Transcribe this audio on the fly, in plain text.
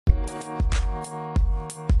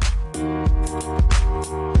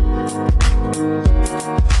Hi,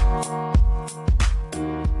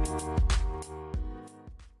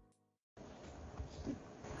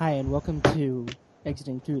 and welcome to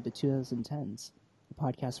Exiting Through the 2010s, a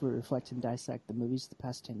podcast where we reflect and dissect the movies of the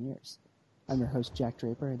past 10 years. I'm your host, Jack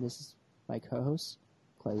Draper, and this is my co-host,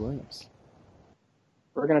 Clay Williams.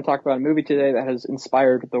 We're going to talk about a movie today that has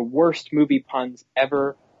inspired the worst movie puns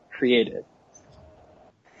ever created.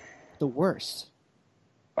 The worst?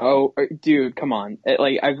 Oh, dude, come on.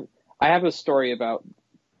 I have a story about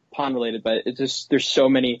pun related, but it's just, there's so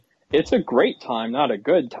many. It's a great time, not a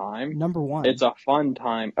good time. Number one. It's a fun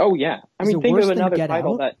time. Oh, yeah. I mean, it think worse of than another Get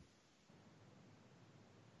title Out?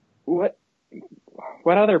 that...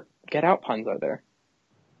 What other Get Out puns are there?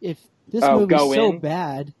 If this movie's so in.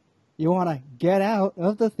 bad, you want to get out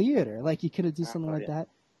of the theater. Like, you could have done something like that.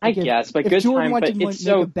 Like I guess, but if good Jordan time, but wanted to it's make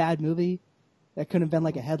so... a bad movie, that couldn't have been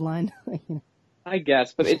like a headline. I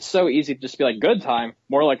guess, but it's so easy to just be like, good time,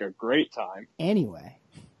 more like a great time. Anyway,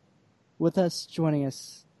 with us, joining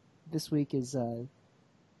us this week is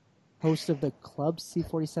host of the Club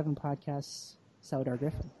C47 podcast, Darr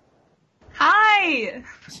Griffin. Hi!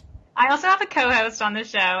 I also have a co-host on the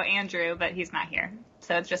show, Andrew, but he's not here,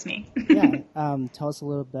 so it's just me. Yeah, tell us a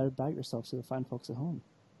little bit about yourself so the fine folks at home.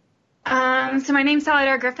 So my name's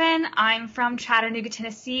Darr Griffin. I'm from Chattanooga,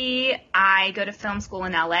 Tennessee. I go to film school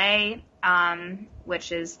in LA,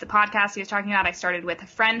 which is the podcast he was talking about. I started with a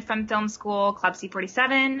friend from film school, Club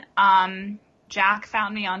C47. Jack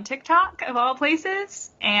found me on TikTok, of all places,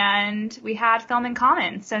 and we had film in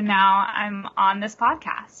common. So now I'm on this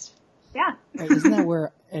podcast. Yeah. Right, isn't that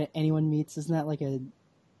where anyone meets? Isn't that like a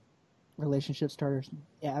relationship starter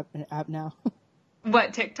app now?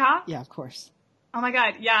 What, TikTok? Yeah, of course. Oh my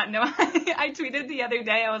God. Yeah, no, I tweeted the other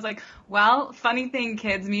day. I was like, well, funny thing,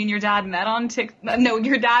 kids, me and your dad met on TikTok. No,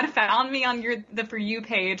 your dad found me on the For You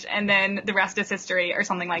page, and then the rest is history or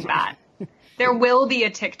something like that. There will be a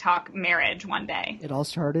TikTok marriage one day. It all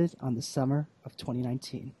started on the summer of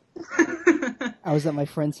 2019. I was at my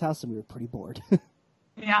friend's house and we were pretty bored.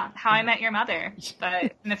 Yeah, How I Met Your Mother,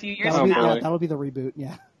 but in a few years from now. now. That'll be the reboot,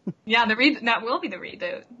 yeah. Yeah, that will be the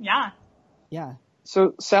reboot, yeah. Yeah.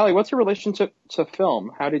 So, Sally, what's your relationship to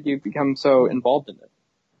film? How did you become so involved in it?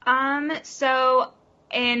 So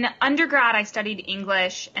in undergrad, I studied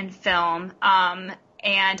English and film,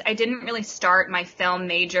 and I didn't really start my film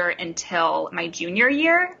major until my junior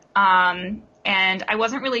year. And I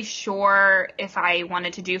wasn't really sure if I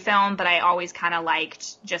wanted to do film, but I always kind of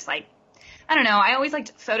liked I always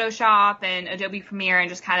liked Photoshop and Adobe Premiere and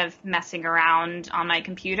just kind of messing around on my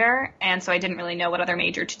computer. And so I didn't really know what other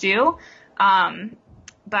major to do.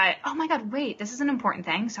 But, oh my God, wait, this is an important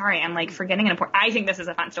thing. Sorry, I'm like forgetting I think this is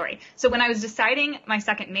a fun story. So when I was deciding my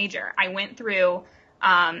second major, I went through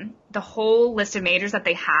the whole list of majors that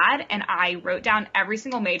they had, and I wrote down every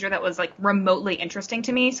single major that was like remotely interesting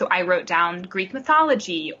to me. So I wrote down Greek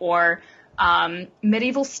mythology or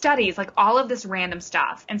medieval studies, like all of this random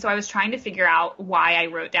stuff. And so I was trying to figure out why I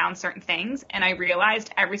wrote down certain things, and I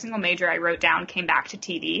realized every single major I wrote down came back to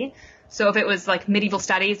TV. So if it was like medieval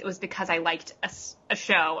studies, it was because I liked a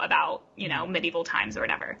show about, medieval times or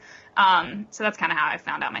whatever. So that's kind of how I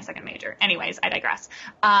found out my second major. Anyways, I digress.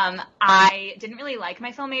 I didn't really like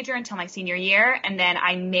my film major until my senior year, and then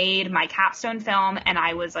I made my capstone film, and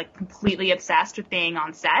I was like completely obsessed with being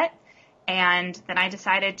on set. And then I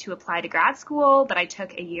decided to apply to grad school, but I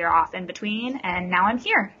took a year off in between, and now I'm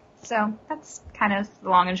here. So that's kind of the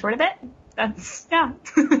long and short of it. That's, yeah.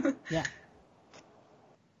 Yeah.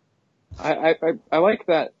 I like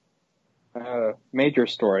that major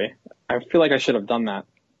story. I feel like I should have done that.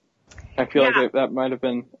 I feel like that might have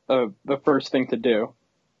been the first thing to do.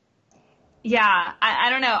 Yeah,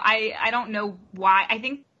 I don't know. I don't know why. I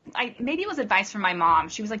think maybe it was advice from my mom.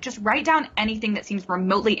 She was like, just write down anything that seems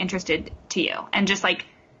remotely interested to you and just like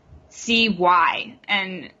see why.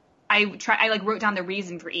 And I wrote down the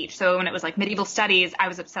reason for each. So when it was like medieval studies, I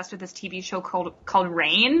was obsessed with this TV show called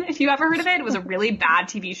Rain. If you ever heard of it, it was a really bad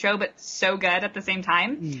TV show, but so good at the same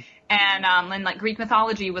time. And like Greek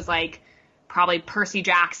mythology was like probably Percy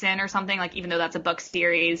Jackson or something, like even though that's a book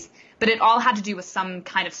series, but it all had to do with some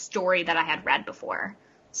kind of story that I had read before.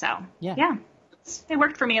 So yeah, it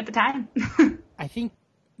worked for me at the time. I think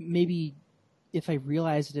maybe if I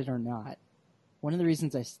realized it or not, one of the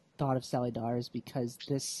reasons I thought of Sally Darr is because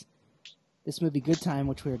this movie Good Time,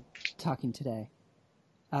 which we're talking today,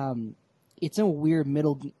 it's in a weird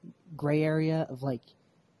middle gray area of like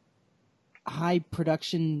high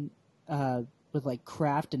production with like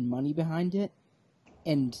craft and money behind it,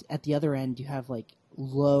 and at the other end you have like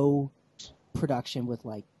low production with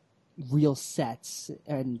like real sets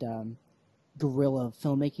and guerrilla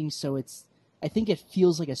filmmaking. So I think it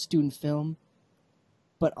feels like a student film,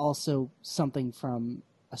 but also something from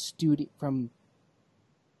a studio, from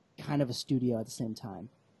kind of a studio at the same time.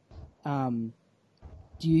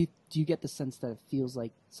 Do you get the sense that it feels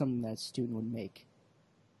like something that a student would make,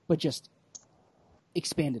 but just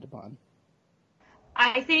expanded upon?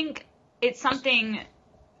 I think it's something,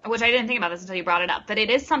 which I didn't think about this until you brought it up, but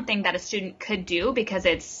it is something that a student could do because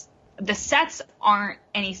the sets aren't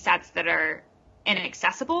any sets that are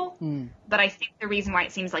inaccessible. But I think the reason why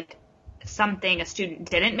it seems like something a student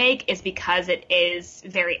didn't make is because it is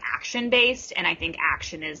very action based, and I think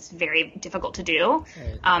action is very difficult to do.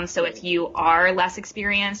 Right. So if you are less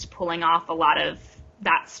experienced, pulling off a lot of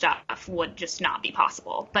that stuff would just not be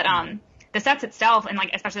possible. But the sets itself, and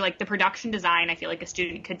like especially like the production design, I feel like a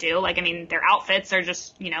student could do. Like, I mean, their outfits are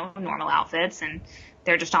just, normal outfits, and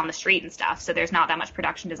they're just on the street and stuff, so there's not that much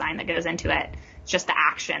production design that goes into it. It's just the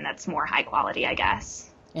action that's more high quality, I guess.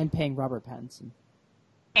 And paying Robert Pattinson.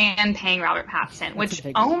 Which,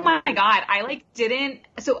 oh my God, I didn't.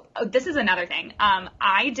 So this is another thing.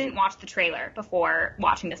 I didn't watch the trailer before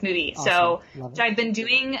watching this movie. Awesome. So I've been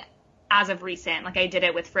doing as of recent. Like, I did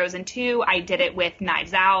it with Frozen 2. I did it with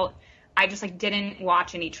Knives Out. I just didn't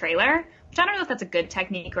watch any trailer, which I don't know if that's a good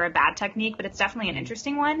technique or a bad technique, but it's definitely an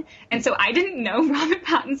interesting one. And so I didn't know Robert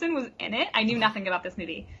Pattinson was in it. I knew nothing about this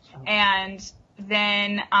movie. And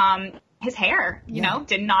then, his hair,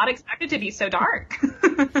 did not expect it to be so dark.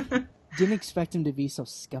 Didn't expect him to be so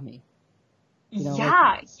scummy. He's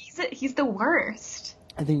the worst.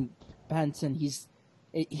 I think Pattinson, he's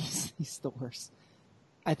the worst.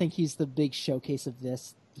 I think he's the big showcase of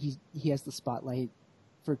this. He has the spotlight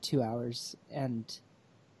for 2 hours, and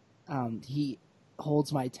he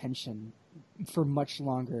holds my attention for much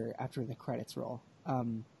longer after the credits roll.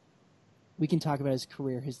 We can talk about his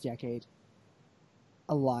career, his decade,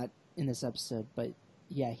 a lot in this episode, but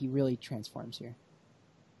yeah, he really transforms here.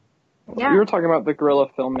 Yeah. You were talking about the guerrilla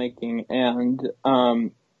filmmaking,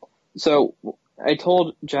 and so I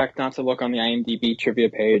told Jack not to look on the IMDb trivia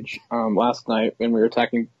page last night when we were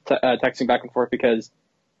texting back and forth, because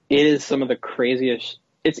it is some of the craziest.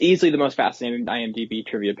 It's easily the most fascinating IMDb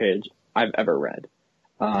trivia page I've ever read.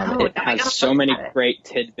 It has so many great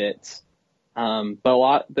tidbits, but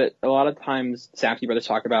a lot of times Safdie brothers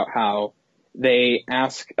talk about how they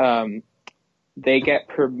ask, they get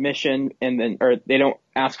permission or they don't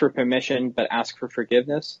ask for permission, but ask for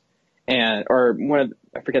forgiveness. I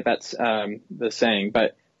forget that's, the saying,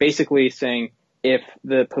 but basically saying if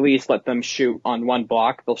the police let them shoot on one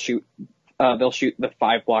block, they'll shoot the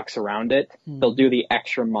 5 blocks around it. They'll do the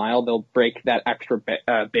extra mile. They'll break that extra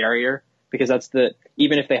barrier, because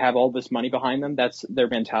even if they have all this money behind them, that's their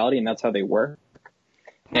mentality and that's how they work.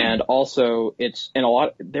 And also,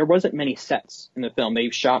 there wasn't many sets in the film.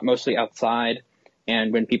 They shot mostly outside,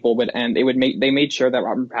 and when people would end, they made sure that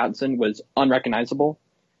Robert Pattinson was unrecognizable,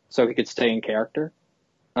 so he could stay in character.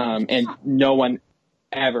 And no one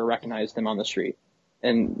ever recognized him on the street,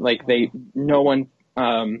 and no one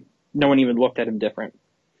even looked at him different.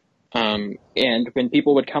 And when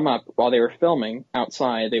people would come up while they were filming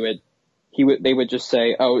outside, they would just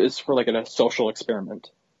say, "Oh, it's for a social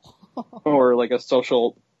experiment." Or a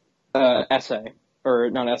social essay, or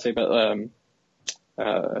not essay, but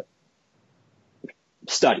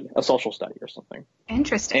study, a social study or something.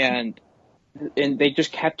 Interesting. And they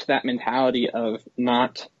just kept that mentality of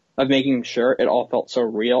making sure it all felt so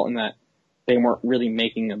real, and that they weren't really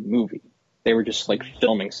making a movie. They were just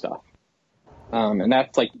filming stuff. And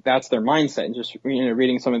that's their mindset. And just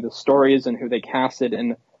reading some of the stories and who they casted,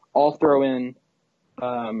 and I'll throw in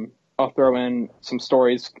some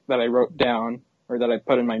stories that I wrote down, or that I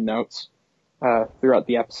put in my notes throughout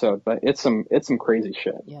the episode. But it's some crazy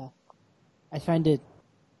shit. Yeah, I find it,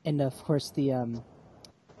 and of course the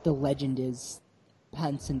legend is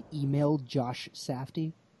Pattinson emailed Josh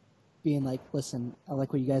Safdie, being like, "Listen, I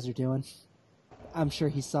like what you guys are doing." I'm sure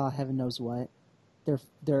he saw heaven knows what.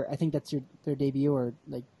 I think that's their debut, or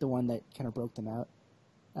the one that kind of broke them out.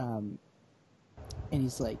 And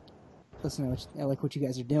he's like, "Listen, I like what you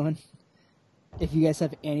guys are doing. If you guys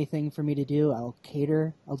have anything for me to do, I'll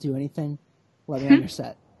cater. I'll do anything. Let me on your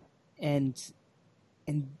set." And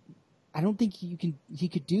I don't think he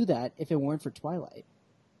could do that if it weren't for Twilight.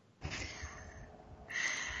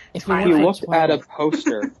 He looked at a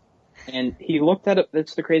poster, and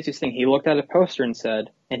that's the craziest thing. He looked at a poster and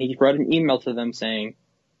he wrote an email to them saying,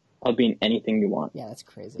 "I'll be in anything you want." Yeah, that's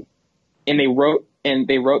crazy. And they wrote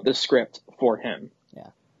the script for him.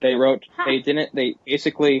 Yeah. They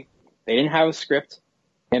didn't have a script,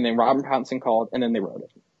 and then Robert Pattinson called, and then they wrote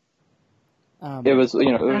it. It was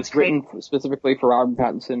written specifically for Robert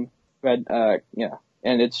Pattinson,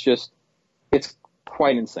 and it's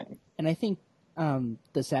quite insane. And I think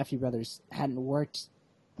the Safdie brothers hadn't worked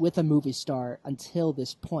with a movie star until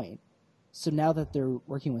this point. So now that they're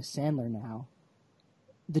working with Sandler now,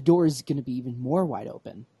 the door is going to be even more wide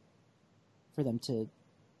open for them to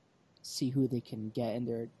see who they can get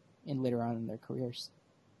in later on in their careers.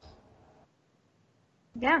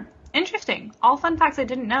 Yeah, interesting. All fun facts I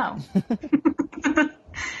didn't know.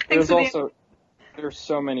 There's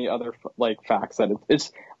so many other facts that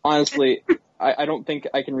it's honestly I don't think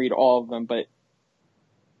I can read all of them, but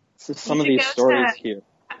some of these stories here.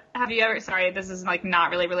 Have you ever? Sorry, this is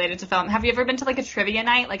not really related to film. Have you ever been to a trivia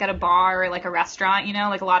night, at a bar or a restaurant?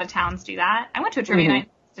 A lot of towns do that. I went to a trivia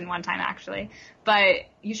night in one time actually, but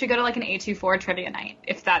you should go to an A24 trivia night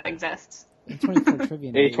if that exists. A24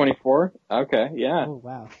 trivia night. A24? Okay, yeah. Oh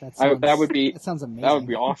wow, that sounds amazing. That would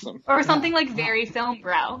be awesome. Or something Very Film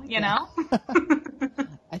Bro, you know?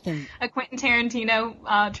 I think a Quentin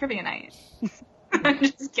Tarantino trivia night. I'm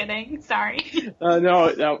just kidding. Sorry.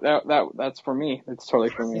 No, that's for me. It's totally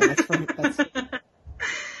for me. Yeah, that's for me.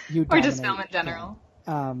 You or just film in general.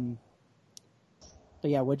 Yeah.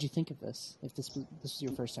 But yeah, what'd you think of this? If this was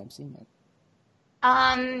your first time seeing it?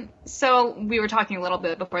 So we were talking a little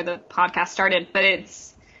bit before the podcast started, but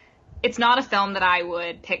it's not a film that I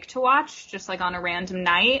would pick to watch just on a random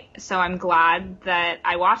night. So I'm glad that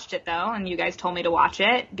I watched it though, and you guys told me to watch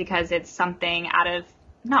it because it's something out of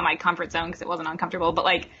not my comfort zone because it wasn't uncomfortable, but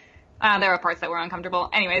there were parts that were uncomfortable.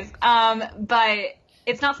 Anyways, but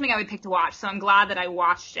it's not something I would pick to watch. So I'm glad that I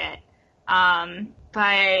watched it.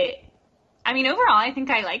 But I mean, overall, I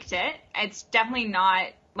think I liked it. It's definitely not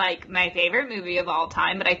my favorite movie of all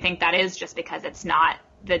time, but I think that is just because it's not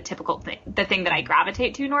the typical thing, the thing that I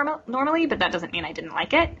gravitate to normally, but that doesn't mean I didn't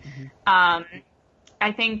like it. Mm-hmm.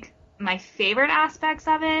 I think my favorite aspects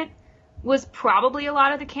of it was probably a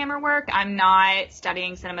lot of the camera work. I'm not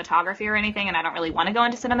studying cinematography or anything, and I don't really want to go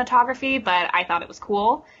into cinematography, but I thought it was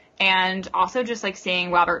cool. And also just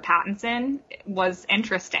seeing Robert Pattinson was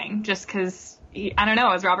interesting just because, I don't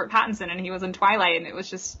know, it was Robert Pattinson and he was in Twilight and it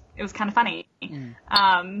was kind of funny.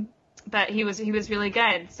 But he was really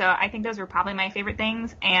good. So I think those were probably my favorite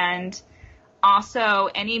things. And also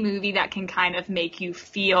any movie that can kind of make you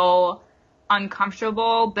feel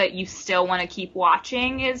uncomfortable, but you still want to keep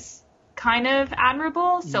watching is kind of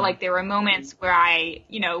admirable. So there were moments where I,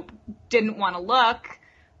 didn't want to look.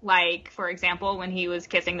 For example, when he was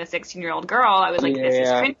kissing the 16-year-old girl, I was this is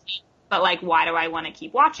cringy, but why do I want to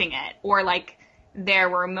keep watching it? Or there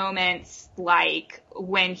were moments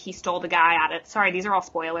when he stole the guy out of, sorry, these are all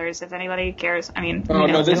spoilers if anybody cares. I mean,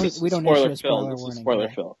 no, this is spoiler film. This is spoiler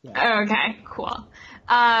film. Yeah. Okay, cool.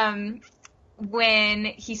 When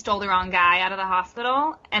he stole the wrong guy out of the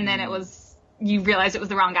hospital and then you realized it was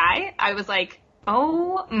the wrong guy, I was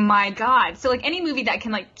oh my God. So any movie that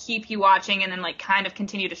can keep you watching and then kind of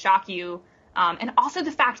continue to shock you. And also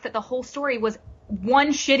the fact that the whole story was one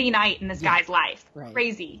shitty night in this guy's life. Right.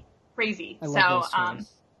 Crazy. I love those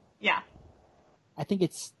stories. Yeah. I think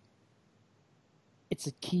it's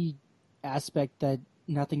a key aspect that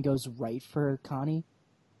nothing goes right for Connie.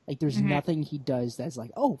 There's nothing he does that's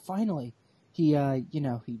oh, finally he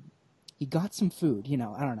he got some food, I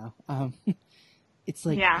don't know. It's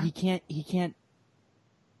he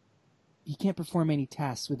can't perform any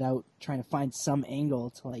tasks without trying to find some angle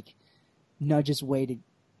to nudge his way to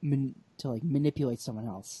manipulate someone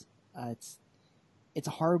else. It's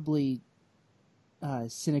a horribly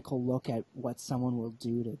cynical look at what someone will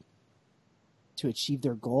do to achieve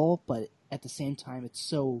their goal, but at the same time, it's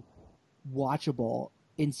so watchable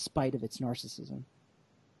in spite of its narcissism.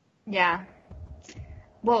 Yeah.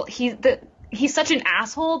 Well, he's such an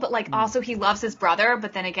asshole, but also he loves his brother.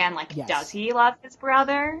 But then again, yes. Does he love his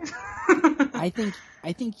brother? I think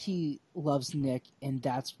he loves Nick, and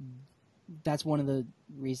that's one of the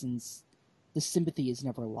reasons the sympathy is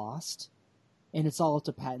never lost. And it's all up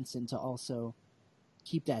to Pattinson to also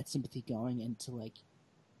keep that sympathy going and to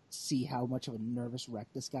see how much of a nervous wreck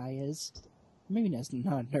this guy is. Maybe not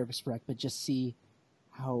a nervous wreck, but just see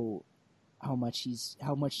how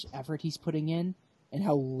much effort he's putting in and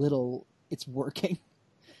how little it's working.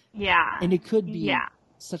 Yeah. And it could be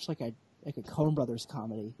such a Coen Brothers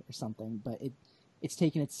comedy or something, but it's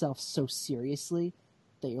taken itself so seriously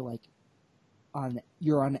that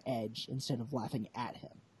you're on edge instead of laughing at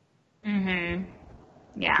him. Mm-hmm.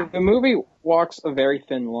 Yeah. The movie walks a very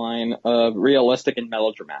thin line of realistic and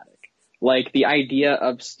melodramatic. The idea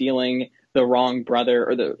of stealing the wrong brother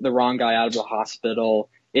or the wrong guy out of the hospital,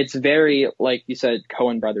 it's very, like you said,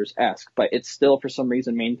 Coen Brothers-esque, but it still for some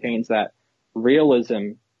reason maintains that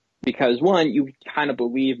realism because, one, you kind of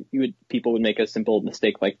believe people would make a simple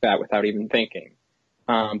mistake like that without even thinking.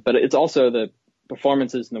 But it's also the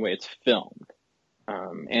performances and the way it's filmed.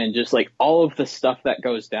 and just like all of the stuff that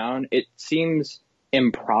goes down, it seems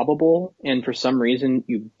improbable, and for some reason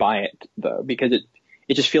you buy it though, because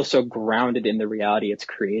it just feels so grounded in the reality it's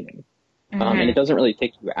creating. And it doesn't really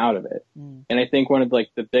take you out of it. And I think one of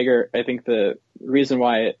like the reason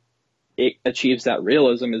why it achieves that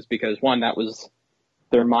realism is because, one, that was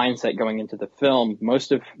their mindset going into the film.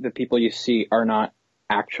 Most of the people you see are not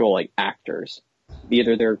actual like actors.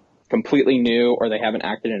 Either they're completely new or they haven't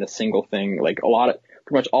acted in a single thing. Like pretty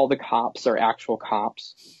much all the cops are actual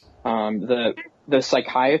cops. The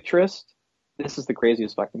psychiatrist, this is the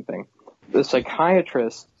craziest fucking thing. The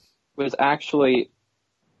psychiatrist was actually,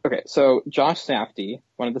 okay, so Josh Safdie,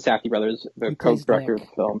 one of the Safdie brothers, the co-director of the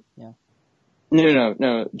film. Yeah.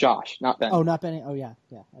 No, Josh, not Ben. Oh, not Ben. Oh, yeah,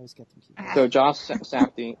 I always get confused. So Josh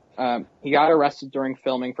Safdie, he got arrested during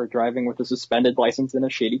filming for driving with a suspended license in a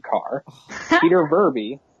shady car. Peter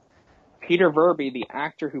Verby, the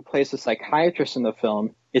actor who plays the psychiatrist in the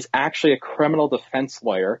film, is actually a criminal defense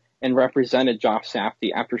lawyer and represented Josh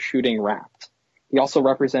Safdie after shooting Wrapped. He also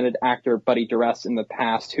represented actor Buddy Duress in the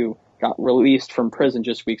past, who got released from prison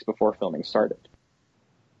just weeks before filming started.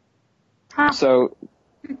 Huh. So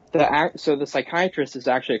the psychiatrist is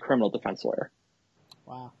actually a criminal defense lawyer.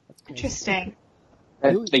 Wow, that's crazy. Interesting.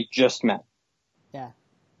 They just met. Yeah.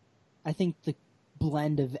 I think the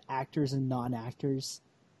blend of actors and non-actors,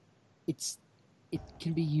 it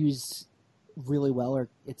can be used really well, or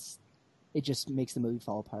it just makes the movie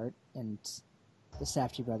fall apart. And the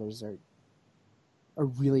Safdie brothers are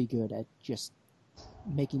really good at just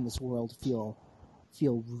making this world feel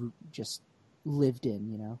just lived in,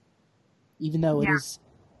 you know? Even though it is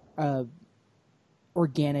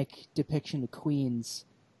organic depiction of Queens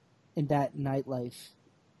in that nightlife,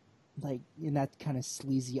 like in that kind of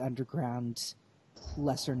sleazy underground,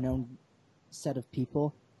 lesser known set of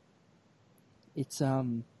people. It's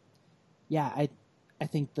I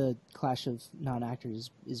think the clash of non-actors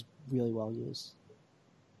is really well used.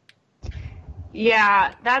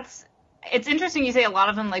 Yeah, it's interesting you say a lot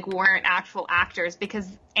of them like weren't actual actors,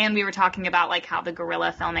 and we were talking about like how the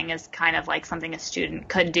guerrilla filming is kind of like something a student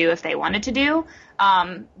could do if they wanted to do.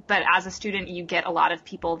 But as a student, you get a lot of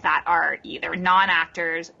people that are either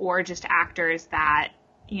non-actors or just actors that,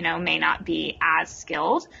 you know, may not be as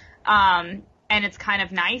skilled. And it's kind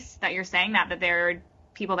of nice that you're saying that there are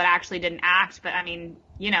people that actually didn't act, but I mean,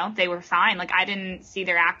 you know, they were fine. Like I didn't see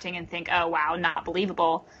their acting and think, oh wow, not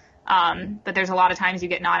believable. But there's a lot of times you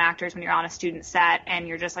get non-actors when you're on a student set and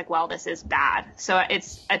you're just like, well, this is bad. So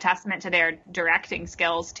it's a testament to their directing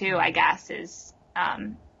skills too, I guess, is,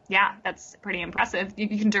 that's pretty impressive. You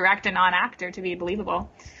can direct a non-actor to be believable.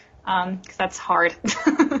 'Cause that's hard.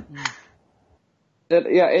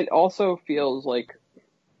 It also feels like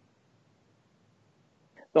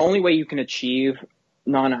the only way you can achieve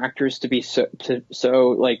non-actors to be to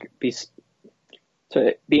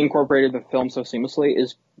be incorporated in the film so seamlessly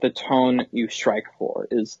is the tone you strike for,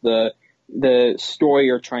 is the story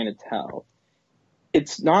you're trying to tell.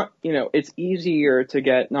 It's not, you know, it's easier to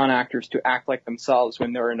get non-actors to act like themselves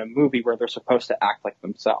when they're in a movie where they're supposed to act like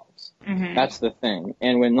themselves. Mm-hmm. That's the thing.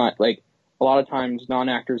 And when not, like, a lot of times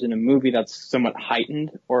non-actors in a movie that's somewhat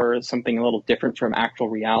heightened or something a little different from actual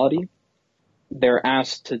reality, they're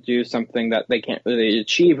asked to do something that they can't really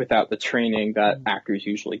achieve without the training that actors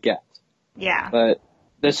usually get. Yeah. But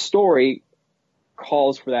the story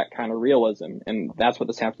calls for that kind of realism, and that's what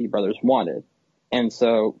the Safdie brothers wanted. And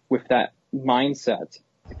so with that mindset,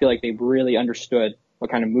 I feel like they really understood what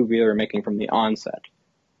kind of movie they were making from the onset.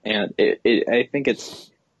 And I think it's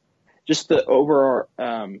just the overall,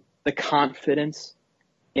 the confidence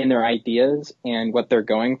in their ideas and what they're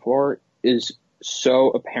going for is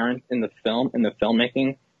so apparent in the film, in the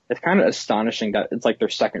filmmaking. It's kind of astonishing that it's like their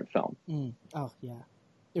second film. Oh yeah.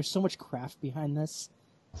 There's so much craft behind this,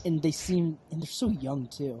 and they're so young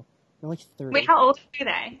too. They're like 30. Wait, how old are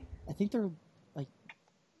they? I think they're like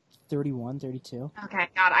 31, 32. Okay,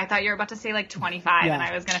 God, I thought you were about to say like 25, and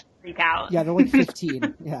I was gonna freak out. Yeah, they're like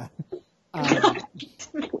 15. Yeah.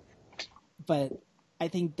 But I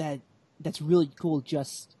think that's really cool.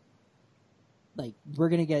 Just like we're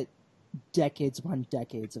gonna get decades upon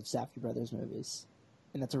decades of Safdie brothers movies,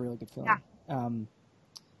 and that's a really good film. Yeah.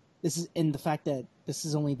 This is, and the fact that this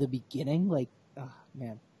is only the beginning, like, oh,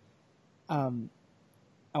 man. I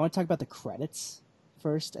want to talk about the credits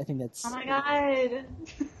first. I think that's... Oh, my God.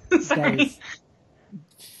 That is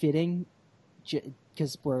fitting,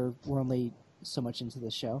 because we're only so much into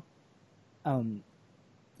the show. I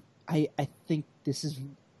think this is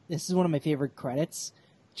one of my favorite credits,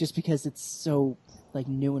 just because it's so, like,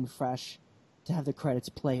 new and fresh to have the credits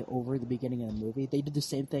play over the beginning of the movie. They did the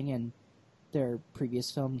same thing in their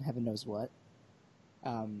previous film, Heaven Knows What.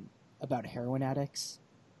 about heroin addicts.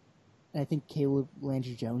 And I think Caleb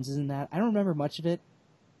Landry Jones is in that. I don't remember much of it.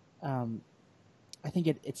 I think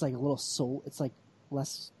it's like a little soul. It's like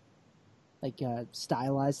less like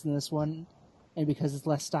stylized than this one, and because it's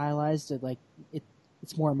less stylized,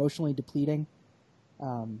 it's more emotionally depleting.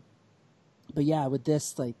 But yeah, with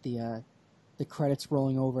this, like the credits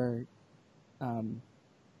rolling over,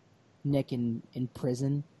 Nick in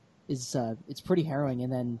prison is it's pretty harrowing,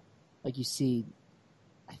 and then like you see,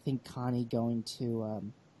 I think Connie going to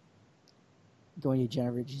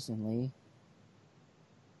Jennifer Jason Leigh,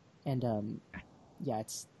 and yeah,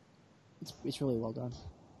 it's really well done.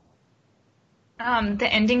 The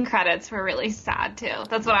ending credits were really sad too.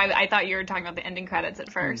 That's what I thought you were talking about, the ending credits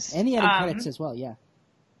at first. And the ending credits as well, yeah.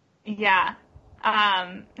 Yeah.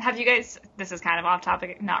 Have you guys, this is kind of off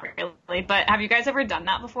topic, not really, but have you guys ever done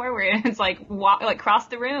that before where it's like cross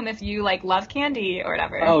the room if you like love candy or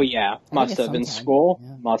whatever? Oh yeah, must have in school.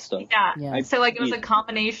 Yeah. Must have. Yeah. So like it was a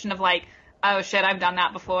combination of like, oh shit, I've done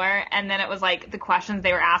that before, and then it was like the questions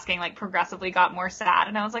they were asking like progressively got more sad,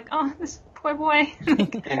 and I was like, oh, this poor boy.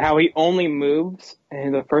 And how he only moves,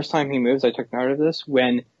 and the first time he moves, I took note of this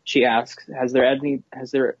when she asks, "Has there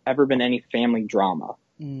ever been any family drama?"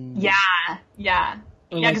 Yeah.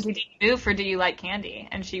 Because he didn't move for "Do you like candy?"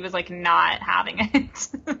 and she was like not having it.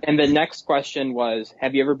 And the next question was,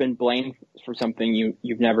 "Have you ever been blamed for something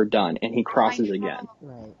you've never done?" And he crosses again.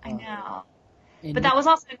 Right. I know. But that was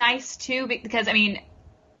also nice too, because I didn't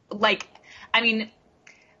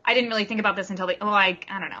really think about this until I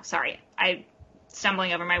don't know. Sorry, I'm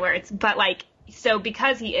stumbling over my words. But like, so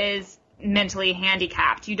because he is mentally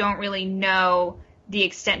handicapped, you don't really know the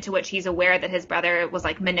extent to which he's aware that his brother was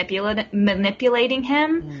like manipulating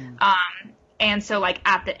him. And so like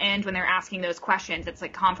at the end when they're asking those questions, it's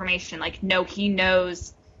like confirmation. Like, no, he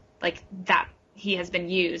knows like that he has been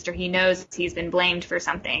used, or he knows he's been blamed for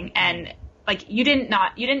something. And like you didn't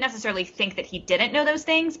necessarily think that he didn't know those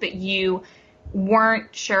things, but you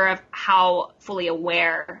weren't sure of how fully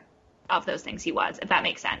aware of those things he was, if that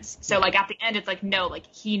makes sense. So like at the end, it's like, no, like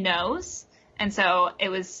he knows. And so it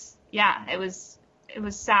was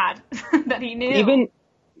sad that he knew.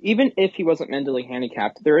 Even if he wasn't mentally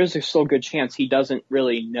handicapped, there is a still good chance he doesn't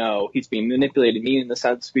really know he's being manipulated, meaning in the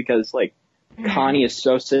sense because like Connie is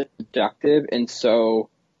so seductive and so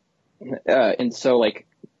like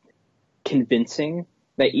convincing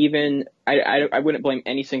that even I wouldn't blame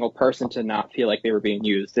any single person to not feel like they were being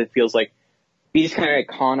used. It feels like these kind of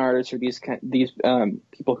con artists or these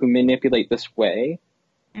people who manipulate this way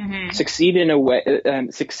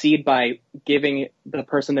succeed by giving the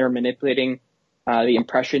person they're manipulating the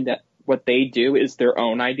impression that what they do is their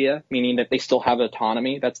own idea, meaning that they still have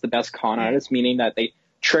autonomy. That's the best con artist, meaning that they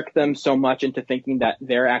trick them so much into thinking that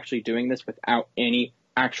they're actually doing this without any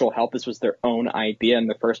actual help. This was their own idea in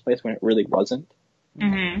the first place when it really wasn't.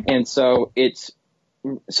 And so it's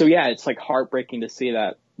like heartbreaking to see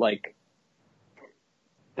that, like,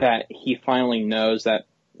 that he finally knows that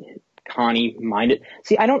Connie minded.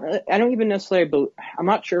 See, I don't even necessarily I'm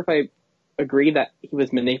not sure if I agree that he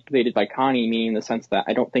was manipulated by Connie, meaning in the sense that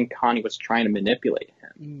I don't think Connie was trying to manipulate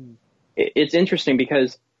him. It's interesting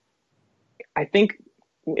because I think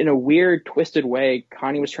in a weird, twisted way,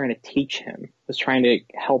 Connie was trying to teach him, was trying to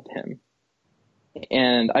help him.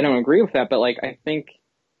 And I don't agree with that, but like, I think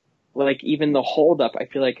like even the hold up, I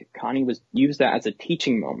feel like Connie used that as a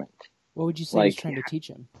teaching moment. What would you say he's trying to teach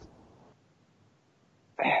him?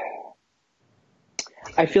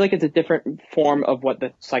 I feel like it's a different form of what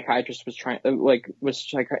the psychiatrist was trying,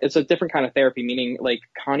 it's a different kind of therapy, meaning like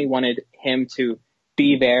Connie wanted him to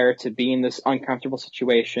be there, to be in this uncomfortable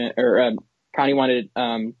situation, or Connie wanted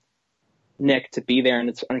Nick to be there in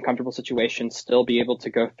this uncomfortable situation, still be able to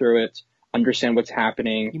go through it, understand what's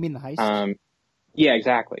happening. You mean the heist? Yeah,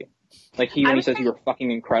 exactly. Like when he says you were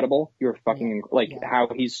fucking incredible, you were fucking how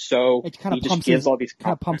he's so, he just gives all these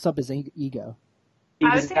kind of pumps up his ego.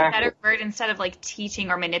 I would say a better word instead of like teaching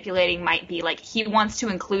or manipulating might be like he wants to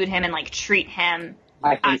include him and like treat him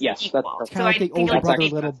as equal. It's kind of like the older brother,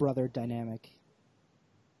 little brother dynamic.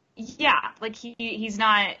 Yeah, like he's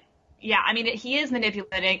not. Yeah, I mean he is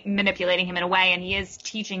manipulating him in a way, and he is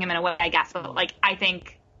teaching him in a way, I guess. But like I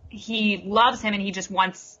think he loves him, and he just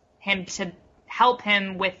wants him to help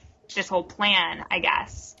him with this whole plan, I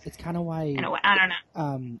guess. It's kind of why. In a way, I don't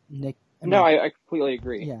know. Nick. I completely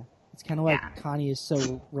agree. Yeah. It's kind of why Connie is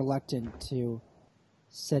so reluctant to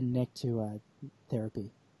send Nick to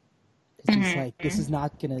therapy. Because he's like, this is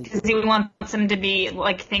not going to... Because he wants him to be,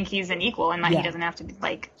 like, think he's an equal and that he doesn't have to be,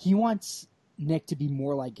 like... He wants Nick to be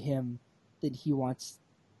more like him than he wants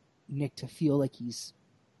Nick to feel like he's,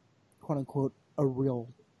 quote-unquote, a real,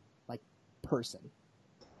 like, person.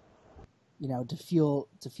 to feel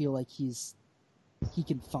like he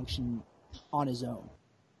can function on his own.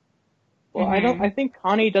 Well, I think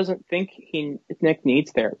Connie doesn't think Nick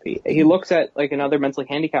needs therapy. He looks at like another mentally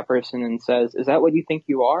handicapped person and says, "Is that what you think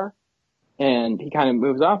you are?" And he kind of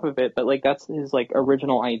moves off of it, but like that's his like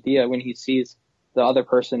original idea when he sees the other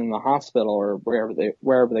person in the hospital or wherever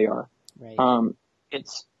they are. Right.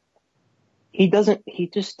 He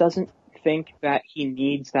just doesn't think that he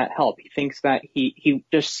needs that help. He thinks that he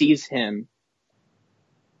just sees him.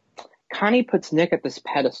 Connie puts Nick at this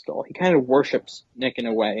pedestal. He kind of worships Nick in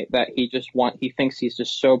a way that he thinks he's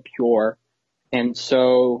just so pure and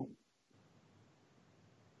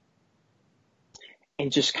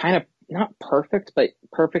just kind of not perfect, but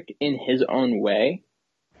perfect in his own way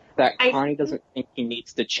that Connie doesn't think he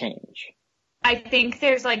needs to change. I think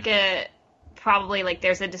there's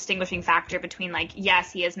there's a distinguishing factor between like,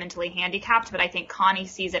 yes, he is mentally handicapped, but I think Connie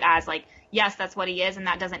sees it as like, yes, that's what he is, and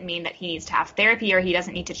that doesn't mean that he needs to have therapy or he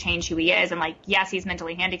doesn't need to change who he is. And like, yes, he's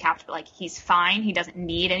mentally handicapped, but like he's fine. He doesn't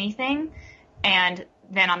need anything. And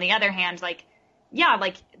then on the other hand, like, yeah,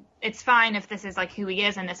 like it's fine if this is like who he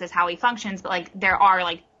is and this is how he functions, but like there are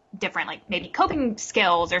like different like maybe coping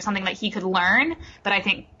skills or something that he could learn. But I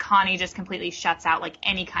think Connie just completely shuts out like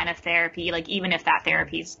any kind of therapy, like even if that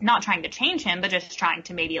therapy's not trying to change him, but just trying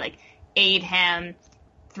to maybe like aid him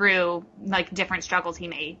through like different struggles he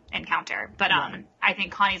may encounter. But I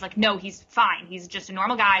think Connie's like, no, he's fine. He's just a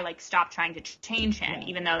normal guy. Like, stop trying to change him,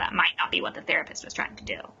 even though that might not be what the therapist was trying to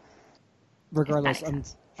do.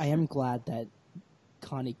 Regardless, I am glad that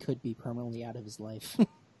Connie could be permanently out of his life.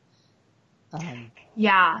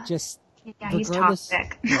 He's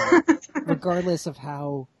toxic. Regardless of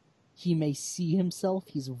how he may see himself,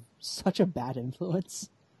 he's such a bad influence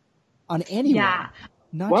on anyone. Yeah.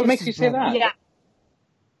 What makes you say that? Yeah.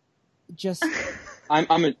 Just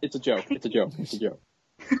it's a joke. It's a joke.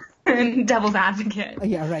 Devil's advocate.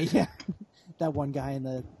 Yeah, right. Yeah, that one guy in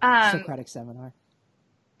the Socratic seminar.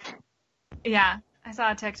 Yeah, I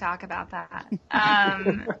saw a TikTok about that.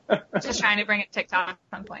 Just trying to bring it to TikTok at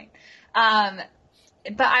some point. But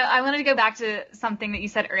I wanted to go back to something that you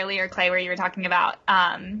said earlier, Clay, where you were talking about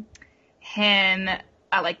him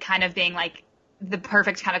like kind of being like the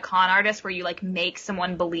perfect kind of con artist where you like make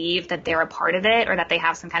someone believe that they're a part of it or that they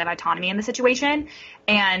have some kind of autonomy in the situation.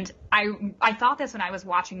 And I thought this when I was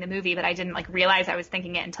watching the movie, but I didn't like realize I was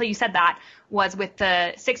thinking it until you said that, was with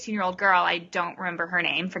the 16-year-old girl. I don't remember her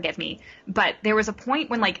name, forgive me. But there was a point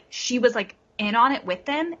when like she was like in on it with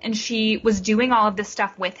them and she was doing all of this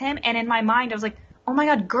stuff with him. And in my mind, I was like, oh my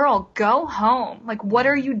God, girl, go home. Like, what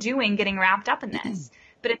are you doing getting wrapped up in this?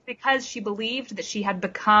 But it's because she believed that she had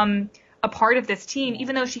become a part of this team,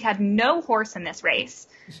 even though she had no horse in this race.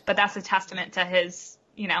 But that's a testament to his,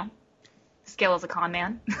 skill as a con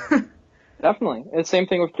man. Definitely. And same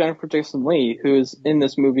thing with Jennifer Jason Leigh, who's in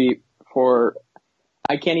this movie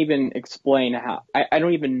I can't even explain how, I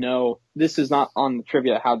don't even know, this is not on the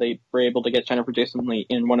trivia, how they were able to get Jennifer Jason Leigh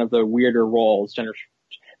in one of the weirder roles.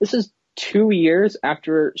 This is 2 years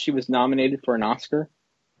after she was nominated for an Oscar.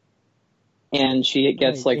 And she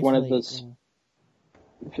gets one of those... Yeah.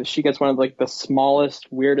 She gets one of like the smallest,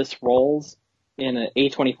 weirdest roles in an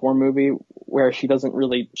A24 movie where she just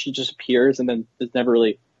appears and then is never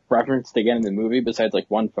really referenced again in the movie besides like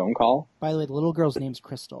one phone call. By the way, the little girl's name's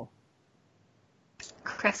Crystal.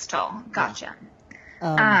 Crystal, gotcha.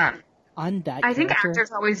 On that I think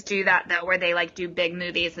actors always do that though, where they like do big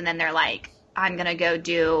movies and then they're like, I'm gonna go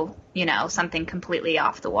do, something completely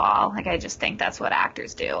off the wall. Like I just think that's what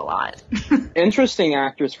actors do a lot. Interesting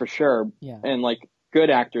actors for sure. Yeah. And like good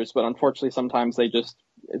actors, but unfortunately sometimes they just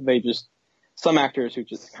some actors who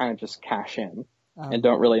just kind of just cash in and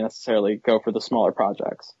don't really necessarily go for the smaller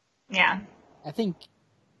projects. Yeah. I think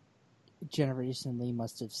Jennifer Jason Leigh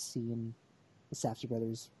must have seen the Safdie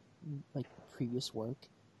brothers like previous work,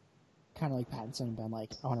 kind of like Pattinson, and been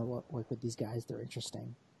like, I want to work with these guys, they're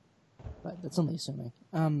interesting. But that's only assuming.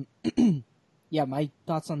 Yeah, my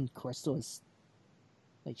thoughts on Crystal is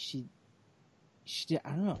like she I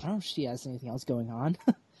don't know if she has anything else going on.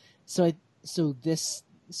 So this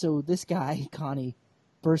guy, Connie,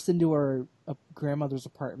 burst into her grandmother's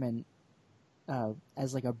apartment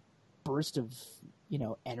as like a burst of,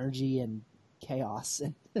 energy and chaos.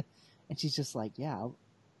 And she's just like, yeah,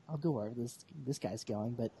 I'll go wherever this guy's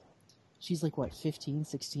going. But she's like, what, 15,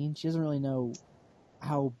 16? She doesn't really know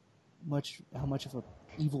how much of a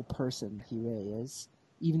evil person he really is.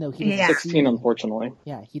 Even though he doesn't 16, unfortunately.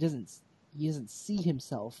 Yeah, he doesn't see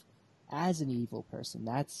himself as an evil person.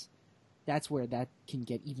 That's where that can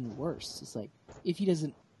get even worse. It's like, if he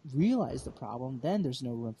doesn't realize the problem, then there's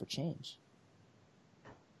no room for change.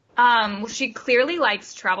 Well, she clearly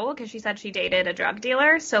likes trouble because she said she dated a drug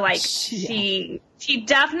dealer. So like she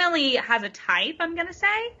definitely has a type, I'm gonna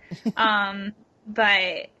say.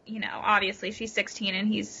 But you know, obviously she's 16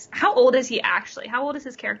 and how old is he actually? How old is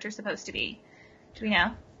his character supposed to be? Do we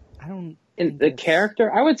know? I don't. In the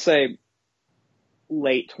character, I would say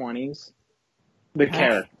late 20s. The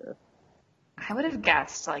character. I would have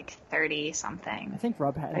guessed like 30 something. I think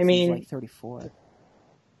Rob Pattinson's like 34.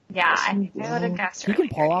 Yeah, I would have guessed. He can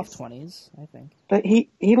pull off 20s, I think. But he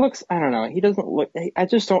looks, I don't know, he doesn't look, I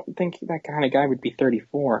just don't think that kind of guy would be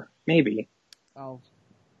 34. Maybe. Oh.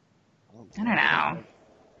 I don't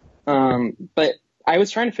know. But I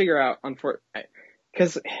was trying to figure out,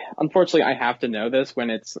 because unfortunately I have to know this when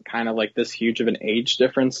it's kind of like this huge of an age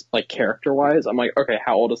difference, like character-wise. I'm like, okay,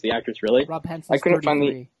 how old is the actress really? Rob Pattinson's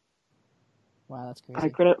 33. Wow, that's crazy. I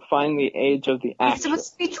couldn't find the age of the actress. He's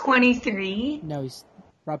supposed to be 23? No,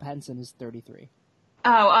 Rob Pattinson is 33.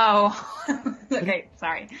 Oh. Okay,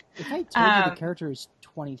 sorry. If I told you the character is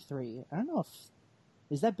 23, I don't know if...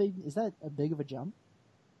 Is that a big of a jump?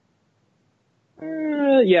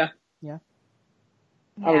 Yeah. Yeah?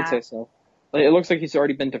 I would say so. Like, it looks like he's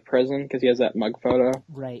already been to prison because he has that mug photo.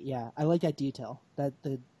 Right, yeah. I like that detail. That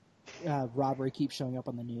the robbery keeps showing up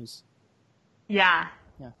on the news. Yeah.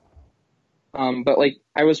 Yeah. But like,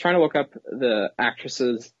 I was trying to look up the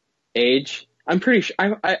actress's age. I'm pretty sure.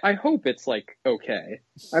 I hope it's like okay.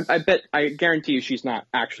 I guarantee you she's not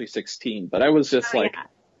actually 16. But I was just like, yeah.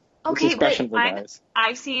 Okay, but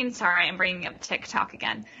I've seen. Sorry, I'm bringing up TikTok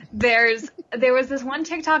again. There was this one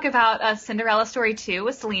TikTok about a Cinderella Story 2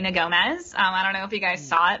 with Selena Gomez. I don't know if you guys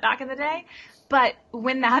saw it back in the day, but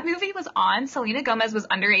when that movie was on, Selena Gomez was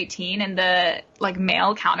under 18, and the like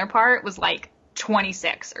male counterpart was like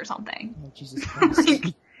 26 or something. Oh, Jesus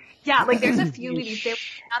Christ. Yeah, like there's a few movies. There was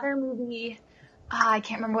another movie. I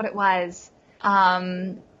can't remember what it was.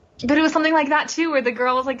 But it was something like that too, where the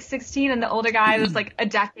girl was like 16 and the older guy was like a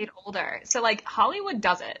decade older. So like Hollywood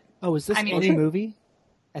does it. Oh, is this any movie?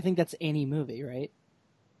 I think that's any movie, right?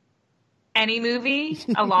 Any movie?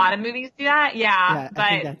 A lot of movies do that. Yeah,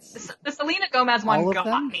 but the Selena Gomez one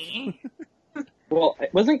got me. Well,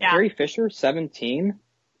 wasn't Carrie Fisher 17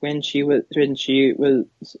 when she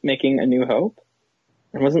was making A New Hope?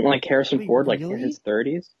 And wasn't like Harrison Ford like in his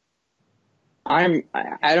 30s? I don't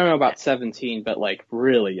know about 17, but like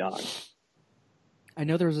really young. I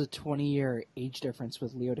know there was a 20-year age difference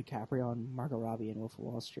with Leo DiCaprio and Margot Robbie in Wolf of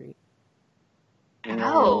Wall Street.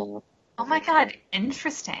 Oh my God,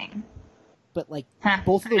 interesting. But like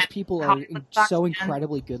both of those people are so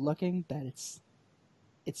incredibly good looking that it's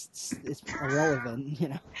irrelevant, you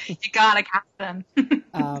know. You gotta cast them.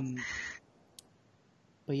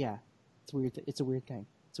 But yeah, it's weird. It's a weird thing.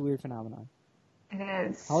 It's a weird phenomenon. It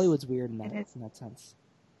is. Hollywood's weird in that sense.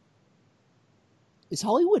 Is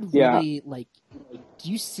Hollywood really like?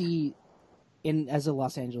 Do you see, as a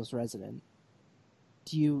Los Angeles resident,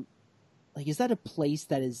 is that a place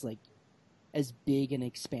that is like as big and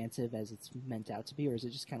expansive as it's meant out to be, or is it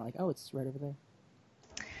just kind of like, oh, it's right over there?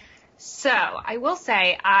 So I will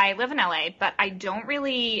say I live in LA, but I don't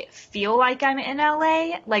really feel like I'm in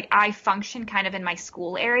LA. Like I function kind of in my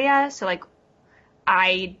school area, so like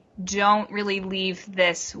I don't really leave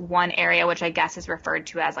this one area, which I guess is referred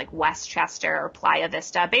to as like Westchester or Playa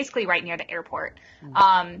Vista, basically right near the airport.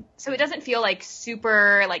 So it doesn't feel like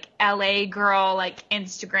super like LA girl, like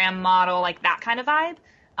Instagram model, like that kind of vibe.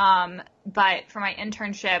 But for my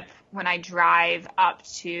internship, when I drive up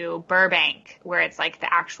to Burbank, where it's like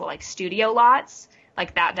the actual like studio lots,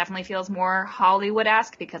 like that definitely feels more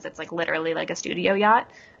Hollywood-esque because it's like literally like a studio yacht.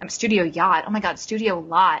 Studio yacht. Oh my God, studio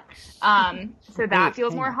lot. So that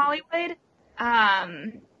feels more Hollywood.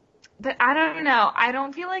 But I don't know. I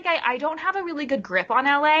don't feel like I don't have a really good grip on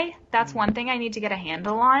LA. That's one thing I need to get a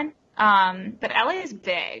handle on. But LA is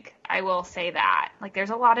big. I will say that. Like there's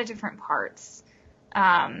a lot of different parts.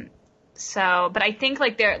 But I think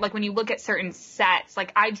like when you look at certain sets,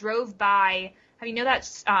 like I drove by, you know that,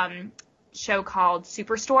 show called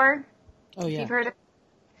Superstore? Oh yeah. You've heard of it?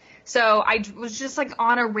 So I was just like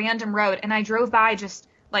on a random road and I drove by just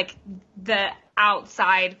like the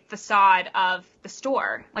outside facade of the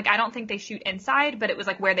store. Like I don't think they shoot inside, but it was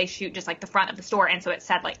like where they shoot just like the front of the store. And so it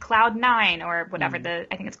said like Cloud 9 or whatever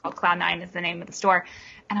I think it's called Cloud 9 is the name of the store.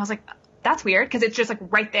 And I was like, that's weird because it's just like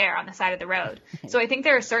right there on the side of the road. So I think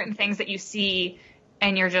there are certain things that you see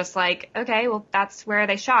and you're just like, okay, well that's where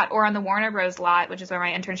they shot. Or on the Warner Bros. Lot, which is where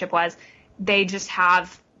my internship was, they just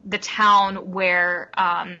have the town where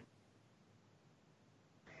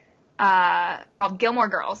called Gilmore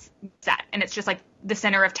Girls set, and it's just like the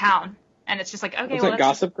center of town, and it's just like okay, was it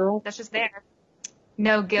Gossip Girl? That's just there.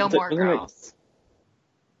 No, Gilmore Girls.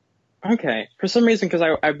 Okay, for some reason, because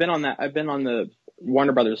I've been on the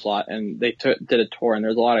Warner Brothers lot, and they did a tour, and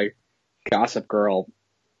there's a lot of Gossip Girl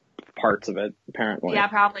parts of it, apparently. Yeah,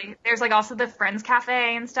 probably. There's like also the Friends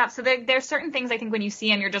Cafe and stuff. So there's certain things I think when you see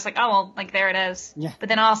them, you're just like, oh, well, like there it is. Yeah. But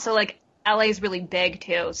then also like LA's really big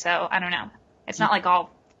too. So I don't know. It's not like all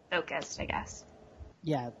focused, I guess.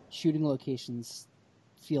 Yeah, shooting locations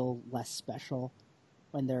feel less special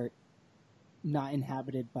when they're not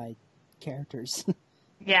inhabited by characters.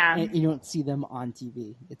 Yeah. And you don't see them on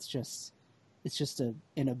TV. It's just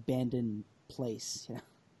an abandoned place.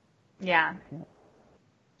 Yeah.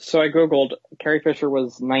 So I googled. Carrie Fisher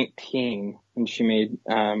was 19 when she made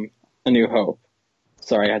A New Hope.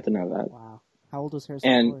 Sorry, I had to know that. Wow. How old was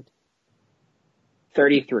Harrison Ford?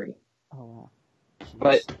 33. Oh wow. Jeez.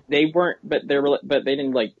 But they weren't. But they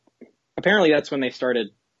didn't like. Apparently, that's when they started.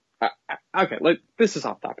 Okay, this is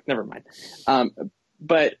off topic. Never mind.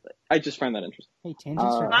 But I just find that interesting. Hey, tangents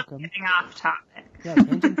are Not welcome. getting off topic. Yeah,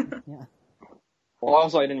 tangents. Yeah. Well,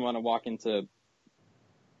 also, I didn't want to walk into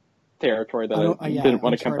territory that I didn't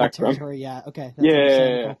want to come back from. Yeah, okay.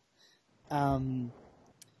 That's yeah.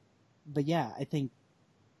 But yeah, I think.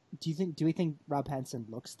 Do we think Rob Pattinson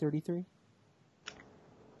looks 33?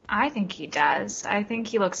 I think he does. I think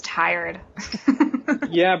he looks tired.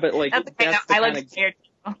 Yeah, but like I look tired.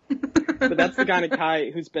 But that's the kind of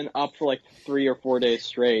guy who's been up for like 3 or 4 days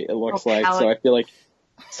straight. It looks like. Alex.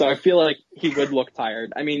 So I feel like he would look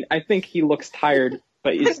tired. I mean, I think he looks tired,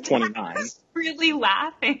 but he's 29. I'm really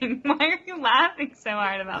laughing. Why are you laughing so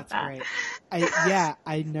hard about That's that? Great.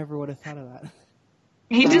 I never would have thought of that.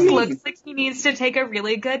 He just looks like he needs to take a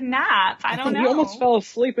really good nap. I don't know. He almost fell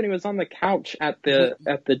asleep when he was on the couch at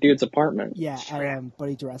the dude's apartment. Yeah, at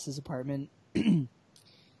Buddy Duress's apartment.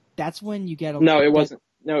 That's when you get a No, it wasn't.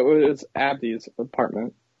 No, it was Abdi's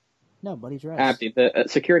apartment. No, Buddy Duress. Abdi, the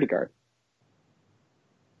security guard.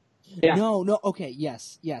 Yeah. No, okay,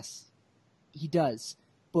 yes. He does.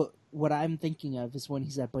 But what I'm thinking of is when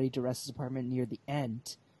he's at Buddy Duress's apartment near the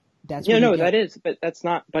end. That's but that's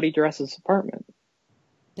not Buddy Duress's apartment.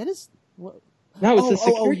 That is what? No, it's the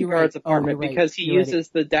security guard's right. apartment because he uses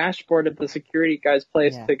the dashboard of the security guy's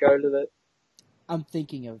place to go to the. I'm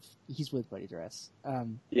thinking of he's with Buddy Duress.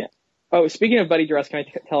 Yeah. Oh, speaking of Buddy Duress, can I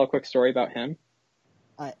tell a quick story about him?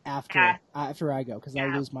 After I go, because I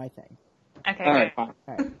lose my thing. Okay. All right, fine.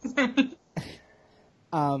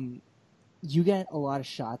 All right. You get a lot of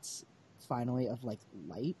shots finally of like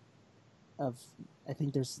light. I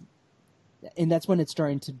think there's, and that's when it's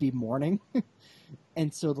starting to be morning,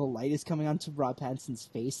 and so the light is coming onto Rob Pattinson's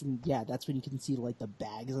face, and yeah, that's when you can see like the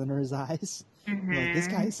bags under his eyes. Mm-hmm. Like, this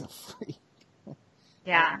guy is a freak.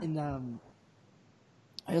 Yeah. And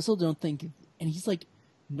I also don't think, and he's like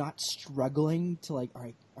not struggling to like, all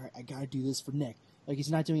right, I gotta do this for Nick. Like, he's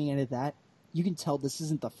not doing any of that. You can tell this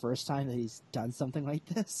isn't the first time that he's done something like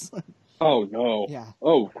this. Oh no. Yeah.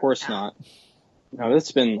 Oh, of course not. No, this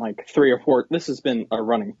has been like 3 or 4. This has been a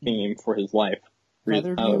running theme for his life. Have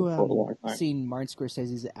for a long time. Seen Martin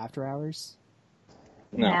Scorsese's After Hours?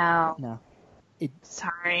 No.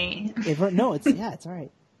 Sorry. It's all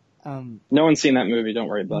right. No one's seen that movie. Don't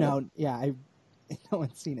worry about it. No, yeah, no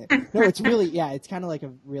one's seen it. No, it's really, it's kind of like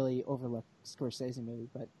a really overlooked Scorsese movie,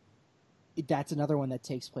 but that's another one that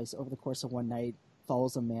takes place over the course of one night,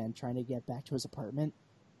 follows a man trying to get back to his apartment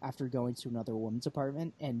after going to another woman's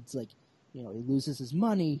apartment, and like, he loses his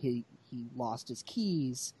money, he lost his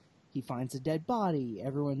keys, he finds a dead body,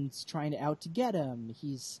 everyone's trying to get him,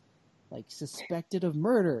 he's like suspected of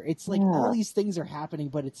murder. It's like all these things are happening,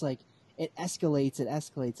 but it's like it escalates,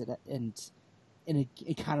 and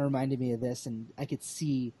it kind of reminded me of this, and I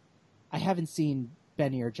haven't seen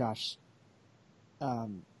Benny or Josh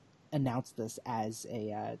announce this as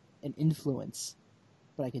an influence,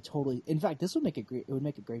 but I could totally. In fact, this would make a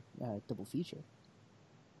great double feature.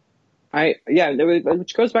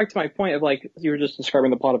 Which goes back to my point of like you were just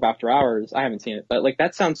describing the plot of After Hours. I haven't seen it, but like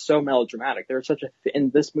that sounds so melodramatic. There's such in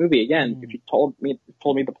this movie again. If you told me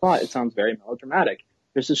the plot, it sounds very melodramatic.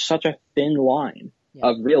 There's just such a thin line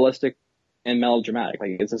of realistic and melodramatic.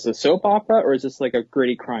 Like, is this a soap opera or is this like a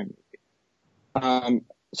gritty crime movie? I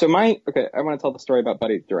want to tell the story about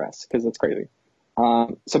Buddy Duress because it's crazy.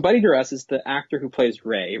 So Buddy Duress is the actor who plays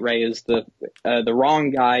Ray. Ray is the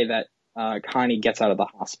wrong guy that Connie gets out of the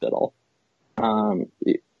hospital.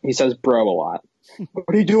 He says bro a lot.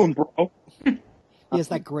 What are you doing, bro? He has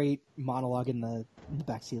that great monologue in the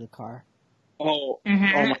backseat of the car. Oh,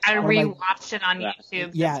 mm-hmm. I rewatched it on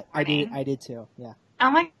YouTube. Yeah, I did too. Yeah.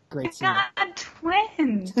 Oh my great God,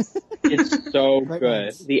 twins! It's so good.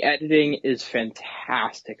 Ones. The editing is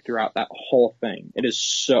fantastic throughout that whole thing. It is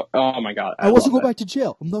so. Oh my God! I wasn't going back to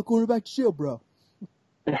jail. I'm not going back to jail, bro.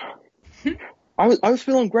 I was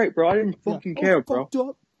feeling great, bro. I didn't fucking care, bro. Fucked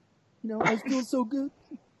up. I was feeling so good.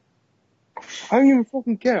 I didn't even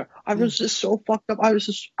fucking care. I was just so fucked up. I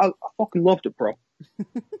fucking loved it, bro.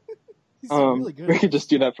 He's really good. We could just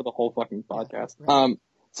do that for the whole fucking podcast. Yeah, right.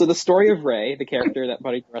 So the story of Ray, the character that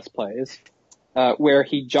Buddy Dress plays, where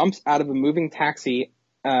he jumps out of a moving taxi,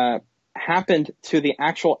 happened to the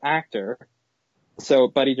actual actor, so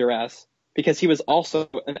Buddy Duress, because he was also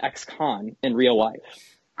an ex-con in real life.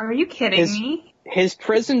 Are you kidding me? His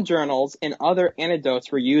prison journals and other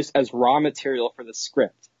anecdotes were used as raw material for the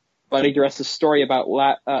script. Buddy Duress's story about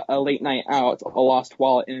a late night out, a lost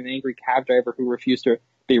wallet, and an angry cab driver who refused to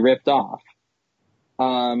be ripped off.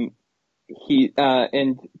 Was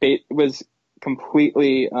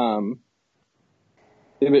completely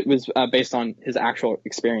it was based on his actual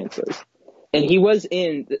experiences, and he was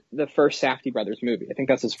in the first Safdie Brothers movie. I think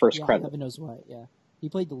that's his first credit. Heaven knows what. Yeah, he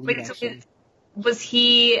played the lead. Actually. Was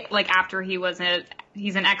he after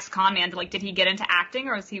he's an ex-con man? Did he get into acting,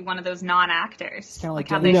 or was he one of those non-actors? Kind of like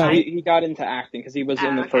he got into acting because he was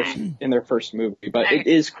in their first movie. But it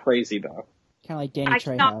is crazy though. Kind of like Danny Trejo. I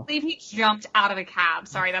cannot believe he jumped out of a cab.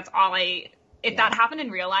 Sorry, that's all I. If that happened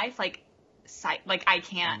in real life, I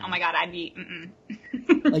can't. Oh my god, I'd be.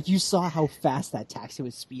 Like you saw how fast that taxi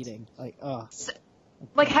was speeding. Like, ugh.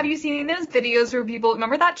 Have you seen those videos where people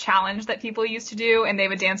remember that challenge that people used to do, and they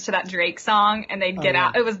would dance to that Drake song, and they'd get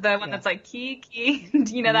out. It was the one that's like Kiki.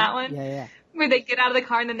 Do you know that one? Yeah. Where they get out of the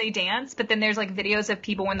car and then they dance, but then there's videos of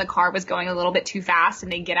people when the car was going a little bit too fast,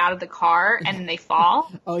 and they get out of the car and then they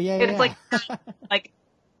fall. Oh yeah. It's like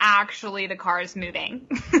actually the car is moving.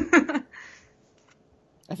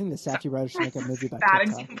 I think the Safdie Brothers should make a movie about bad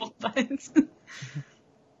TikTok. example, but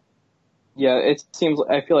Yeah, it seems.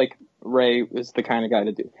 I feel like Ray is the kind of guy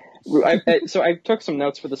to do. So I took some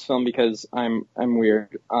notes for this film because I'm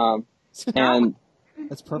weird. And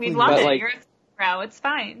that's perfectly. We love it. You're a bro. It's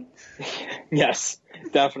fine. Yes,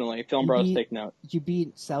 definitely. Film bros take note. You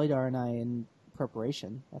beat Sally Darr and I in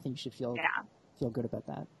preparation. I think you should feel good about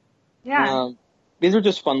that. Yeah. These are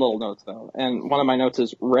just fun little notes though, and one of my notes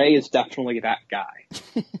is Ray is definitely that guy.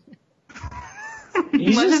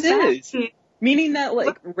 He just is. Meaning that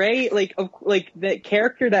Ray, the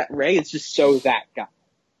character that Ray is just so that guy.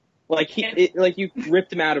 You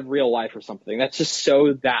ripped him out of real life or something. That's just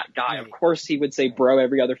so that guy. Right. Of course he would say bro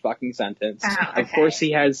every other fucking sentence. Okay. Of course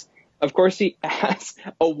he has a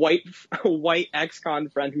white ex-con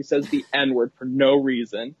friend who says the N-word for no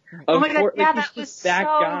reason. Oh my god, that was so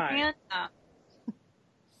guy.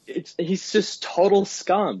 He's just total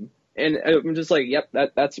scum. And I'm just like, yep,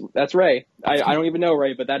 that's Ray. I don't even know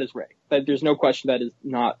Ray, but that is Ray. There's no question that is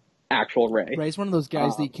not actual Ray. Ray's one of those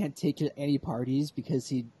guys that you can't take to any parties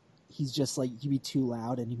because he's just he'd be too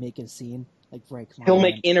loud and he'd make a scene. Like, Ray, come on. He'll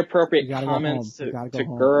make inappropriate comments to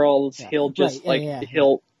girls. Yeah. He'll just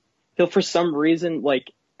he'll for some reason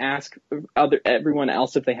ask everyone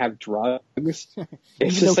else if they have drugs.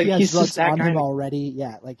 It's just he has he's drugs just that on guy. him already.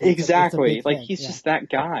 Yeah, exactly. It's a big thing. He's just that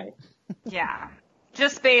guy. Yeah.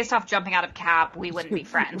 Just based off jumping out of cab, we wouldn't be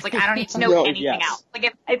friends. I don't need to know anything else.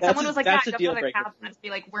 If someone was jump out of a cab, I'd be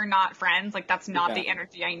we're not friends. That's not the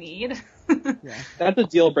energy I need. Yeah. That's a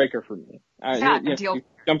deal breaker for me. Deal. You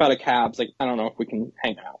jump out of cabs, I don't know if we can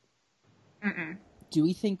hang out. Mm-mm. Do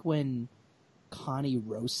we think when Connie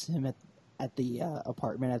roasts him at the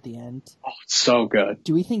apartment at the end? Oh, it's so good.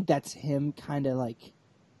 Do we think that's him kind of do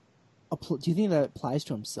you think that applies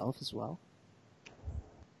to himself as well?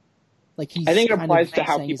 I think it applies to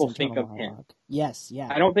how people think of him. Yes, yeah.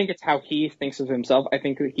 I don't think it's how he thinks of himself. I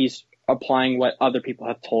think that he's applying what other people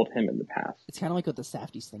have told him in the past. It's kind of like what the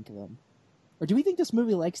Safdies think of him. Or do we think this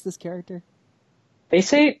movie likes this character? They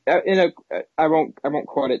say I won't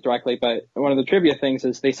quote it directly, but one of the trivia things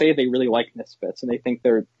is they say they really like misfits and they think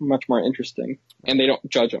they're much more interesting and they don't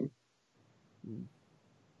judge them.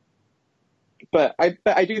 But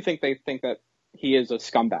I do think they think that he is a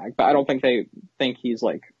scumbag, but I don't think they think he's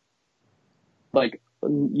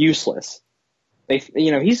useless.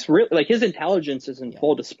 He's really his intelligence is in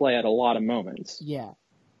full display at a lot of moments. Yeah,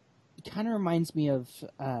 it kind of reminds me of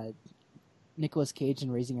Nicolas Cage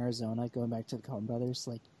in Raising Arizona. Going back to the Coen Brothers,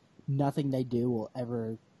 nothing they do will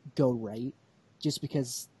ever go right, just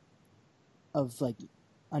because of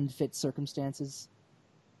unfit circumstances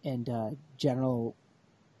and general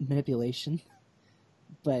manipulation.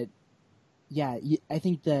 But yeah, I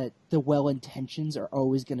think that the well intentions are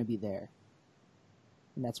always going to be there.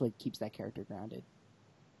 And that's what keeps that character grounded.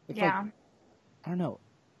 Yeah. I don't know.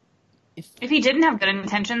 If he didn't have good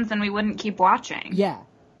intentions, then we wouldn't keep watching. Yeah.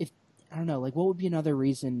 I don't know, what would be another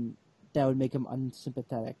reason that would make him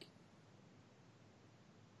unsympathetic?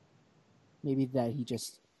 Maybe that he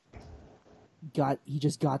just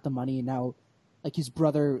just got the money, and now like his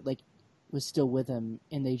brother like was still with him,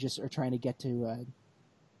 and they just are trying to get to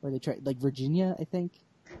where they try like Virginia, I think.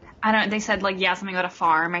 I don't. They said like something about a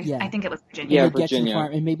farm. I think it was Virginia. Yeah, Get to the Virginia.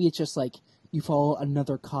 farm, and maybe it's just like you follow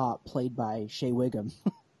another cop played by Shea Wiggum.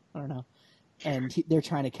 I don't know, and they're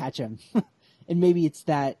trying to catch him, and maybe it's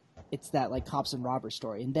that like cops and robbers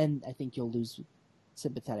story, and then I think you'll lose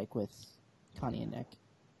sympathetic with Connie and Nick.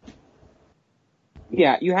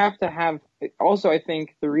 Yeah, you have to have. Also, I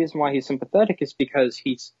think the reason why he's sympathetic is because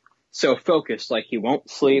he's so focused. Like he won't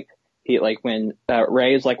sleep. He like when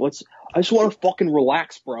Ray is like, I just want to fucking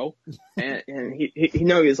relax, bro. And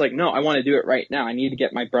he's like, no, I want to do it right now. I need to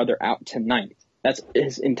get my brother out tonight. That's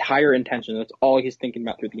his entire intention. That's all he's thinking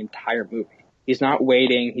about through the entire movie. He's not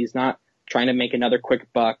waiting. He's not trying to make another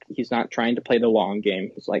quick buck. He's not trying to play the long game.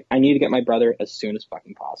 He's like, I need to get my brother as soon as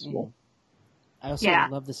fucking possible. I also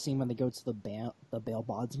love the scene when they go to the bail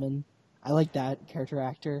bondsman. I like that character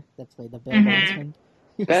actor that played the bail bondsman.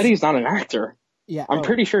 Betty's not an actor. Yeah, I'm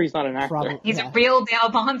pretty sure he's not an actor. Probably, he's a real bail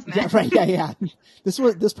bondsman. Yeah, right. Yeah.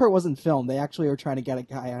 This part wasn't filmed. They actually were trying to get a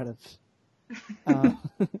guy out of.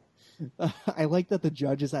 I like that the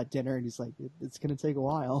judge is at dinner and he's like, "It's gonna take a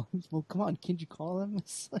while." Well, come on, can't you call him?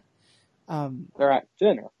 They're at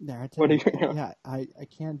dinner. They're at dinner. What are you? Yeah, I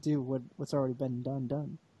can't do what's already been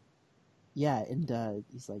done. Yeah, and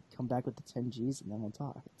he's like, "Come back with the 10 G's and then we'll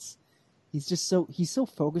talk." He's so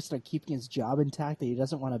focused on keeping his job intact that he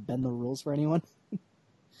doesn't want to bend the rules for anyone.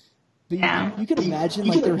 But you can imagine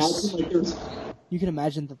you can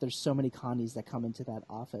imagine that there's so many Connies that come into that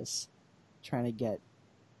office trying to get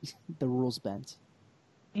the rules bent.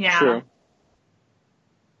 Yeah. True.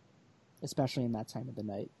 Especially in that time of the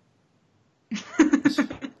night.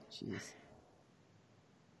 Jeez.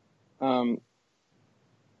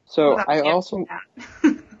 So I also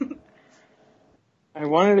I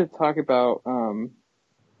wanted to talk about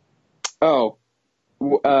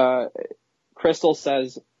Crystal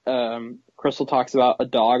says Crystal talks about a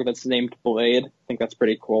dog that's named Blade. I think that's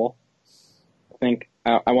pretty cool. I think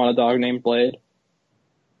I want a dog named Blade.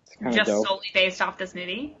 It's kind of just dope. solely based off this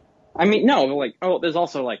movie? I mean, no, like there's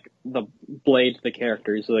also like the Blade, the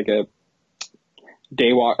character. He's like a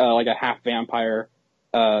like a half vampire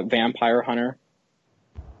hunter.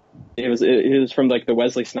 It was from like the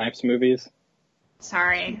Wesley Snipes movies.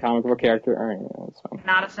 Sorry. Comic book character. All right, yeah, that's fine.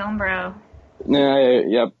 Not a film bro.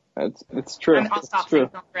 Yep, it's true. I'll stop saying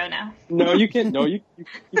film bro now. No, you can't. No, you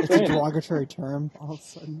It's a derogatory term all of a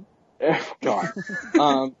sudden. God.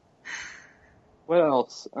 What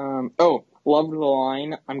else? Loved the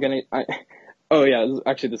line. Oh yeah,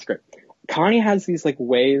 this is great. Connie has these like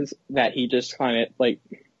ways that he just kind of like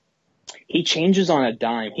he changes on a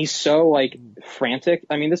dime. He's so like frantic.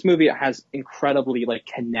 I mean, this movie has incredibly like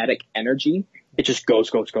kinetic energy. It just goes.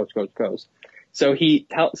 So he's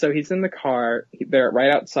in the car. They're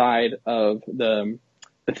right outside of the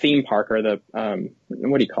theme park or the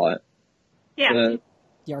what do you call it? Yeah.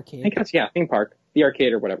 The arcade. I think that's theme park, the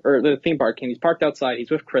arcade or whatever, or the theme park. And he's parked outside. He's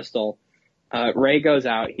with Crystal. Ray goes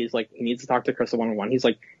out. He's like, he needs to talk to Crystal one-on-one.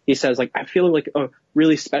 He says like, I feel like a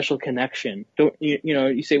really special connection. Don't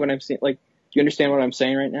you say what I'm saying? Like, do you understand what I'm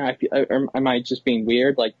saying right now? Am I just being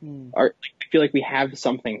weird? Like, I feel like we have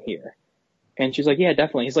something here. And she's like, yeah,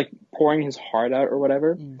 definitely. He's like pouring his heart out or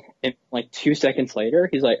whatever. And like 2 seconds later,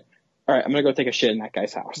 he's like, all right, I'm going to go take a shit in that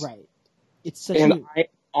guy's house. Right. It's such I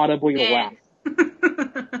audibly laugh.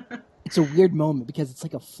 It's a weird moment because it's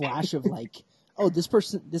like a flash of like, oh, this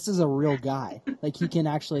is a real guy. Like he can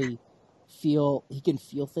actually feel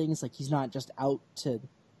things. Like he's not just out to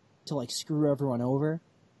like screw everyone over.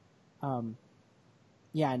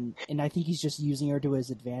 Yeah, and I think he's just using her to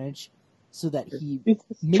his advantage so that he's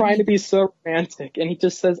trying to be so romantic, and he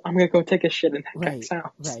just says, I'm going to go take a shit in that guy's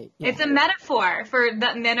house. Right. Yeah. It's a metaphor for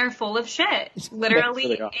that men are full of shit,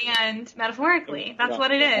 literally and metaphorically. That's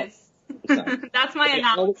what it is. That's my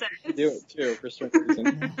analysis. Do it too for certain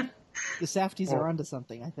reason. The Safdies are onto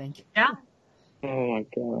something, I think. Yeah. Oh my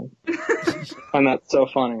god. I find that so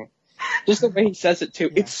funny. Just the way he says it too.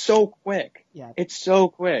 Yeah. It's so quick. Yeah. It's so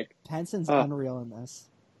quick. Penson's unreal in this.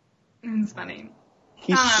 It's funny.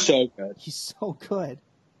 He's so good. He's so good.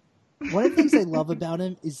 One of the things I love about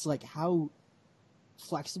him is like how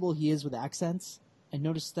flexible he is with accents. I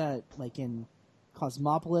noticed that like in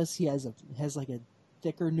Cosmopolis he has like a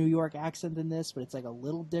thicker New York accent than this, but it's like a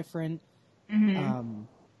little different. Mm-hmm.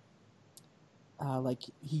 Like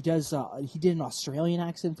he did an Australian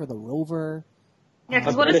accent for The Rover. Yeah,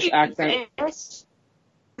 because what is he British?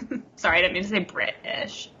 Sorry, I didn't mean to say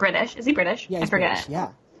British. British? Is he British? Yeah, he's I forget. British,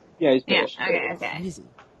 yeah. Yeah, he's British. Yeah, okay. Easy.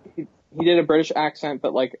 He did a British accent,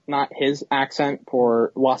 but like not his accent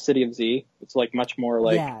for Lost City of Z. It's like much more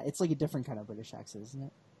like it's like a different kind of British accent, isn't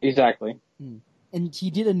it? Exactly. And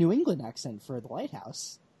he did a New England accent for The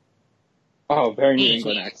Lighthouse. Oh, very New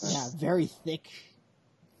England accent. Yeah, very thick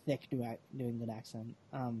New England accent.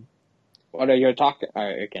 What are you talking?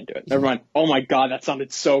 I can't do it. Never mind. Oh my god, that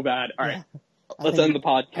sounded so bad. All right, let's end the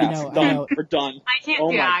podcast. Done. We're done. I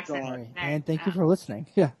can't do accents. Right. And thank you for listening.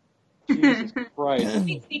 Yeah. Jesus Christ.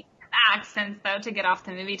 Speaking of accents, though, to get off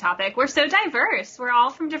the movie topic, we're so diverse. We're all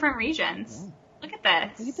from different regions. Yeah. Look at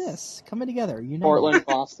this. Look at this. Coming together. Portland,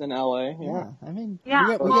 Boston, LA. Yeah. I mean, we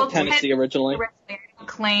got Tennessee originally.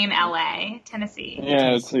 Claim LA, Tennessee.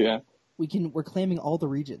 Yeah, we're claiming all the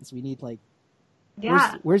regions. We need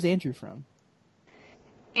where's Andrew from?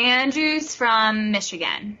 Andrew's from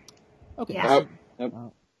Michigan. Okay. Yeah. Yep.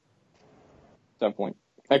 That point.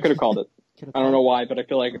 I could have called it. I don't know why, but I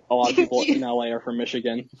feel like a lot of people in LA are from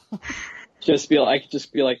Michigan. just be like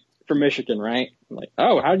from Michigan, right? I'm like,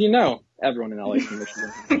 oh, how do you know? Everyone in LA is from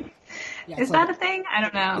Michigan. Is that a thing? I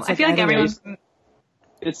don't know. I feel like everyone's.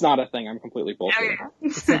 It's not a thing. I'm completely bullshit. Oh, yeah.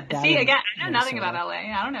 See, again, I know nothing about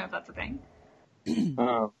LA. I don't know if that's a thing.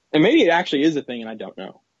 And maybe it actually is a thing, and I don't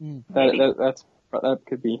know. That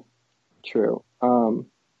could be true. What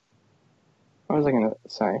was I gonna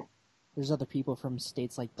say? There's other people from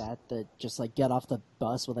states like that just like get off the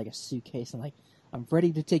bus with like a suitcase and like, I'm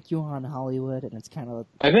ready to take you on Hollywood, and it's kind of.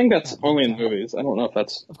 I think that's only in movies. I don't know if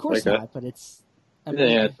that's. Of course not, but it's.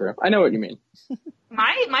 Yeah, true. I know what you mean.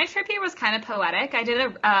 My trip here was kind of poetic. I did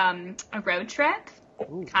a road trip.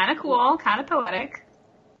 Kind of cool, kind of poetic.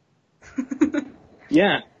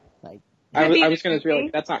 Yeah. I was going to be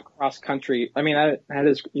like, that's not cross country. I mean, that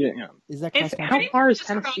is, Is that cross country? How far is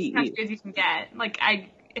Tennessee? As you can get. Like,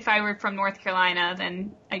 if I were from North Carolina,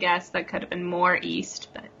 then I guess that could have been more east.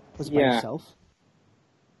 But was it by yourself?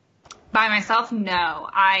 By myself, no.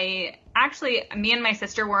 Me and my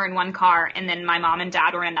sister were in one car, and then my mom and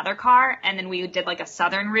dad were in another car, and then we did like a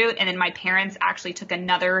southern route, and then my parents actually took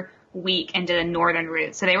another week and did a northern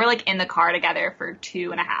route. So they were like in the car together for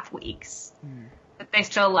 2.5 weeks. But they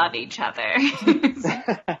still love each other.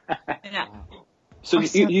 Yeah. So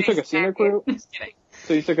you took a scenic route? Just kidding.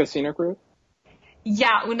 So you took a scenic route?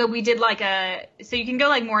 Yeah, no, we did so you can go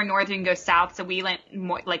like more north, you can go south. So we went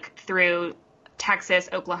more like through Texas,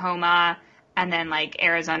 Oklahoma, and then like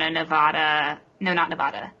Arizona,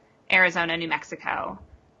 Arizona, New Mexico,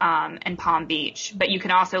 and Palm Beach. But you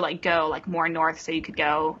can also like go like more north, so you could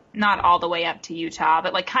go not all the way up to Utah,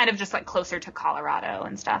 but like kind of just like closer to Colorado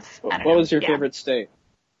and stuff. What was your favorite state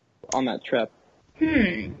on that trip?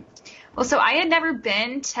 Well, so I had never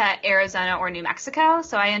been to Arizona or New Mexico,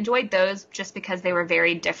 so I enjoyed those just because they were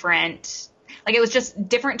very different. Like, it was just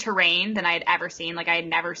different terrain than I had ever seen. Like, I had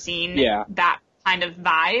never seen that kind of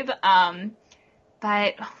vibe.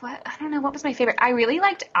 But I don't know, what was my favorite? I really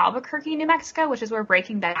liked Albuquerque, New Mexico, which is where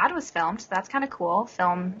Breaking Bad was filmed. So that's kind of cool.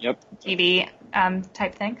 TV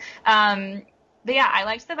type thing. But yeah, I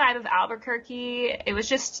liked the vibe of Albuquerque. It was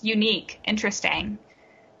just unique, interesting.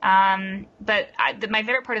 But my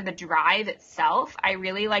favorite part of the drive itself, I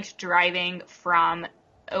really liked driving from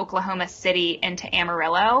Oklahoma City into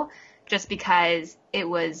Amarillo, just because it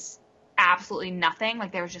was absolutely nothing.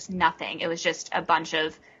 Like, there was just nothing. It was just a bunch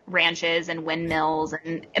of ranches and windmills,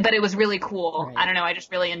 but it was really cool. Right. I don't know. I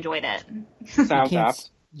just really enjoyed it. Sounds apt.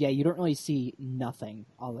 Yeah, you don't really see nothing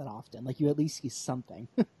all that often. Like, you at least see something.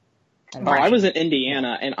 I was in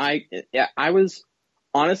Indiana, and I was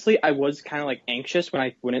honestly, I was kind of like anxious when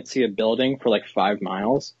I wouldn't see a building for like 5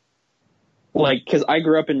 miles. Like, cause I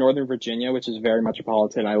grew up in Northern Virginia, which is very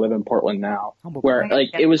metropolitan. I live in Portland now, where like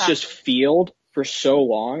it was just field for so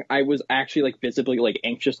long. I was actually like visibly like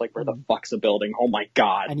anxious, like, where the fuck's a building? Oh my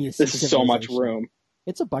God, this is so much room.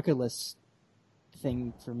 It's a bucket list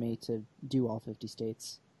thing for me to do all 50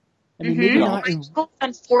 states. I mean, maybe not in...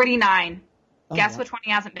 49. Guess which one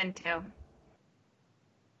he hasn't been to?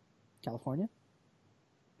 California?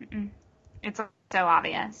 It's so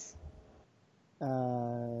obvious.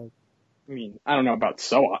 I mean, I don't know about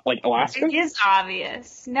like Alaska. It is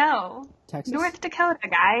obvious. No. Texas? North Dakota,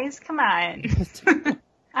 guys. Come on.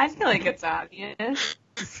 I feel like it's obvious.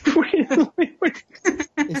 Is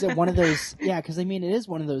it one of those? Yeah, because I mean, it is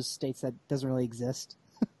one of those states that doesn't really exist.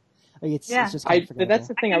 Like, it's just kind of that's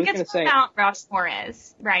the thing I was going to say. Mount Rushmore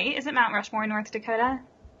is, right? Is it Mount Rushmore in North Dakota?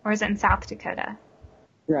 Or is it in South Dakota?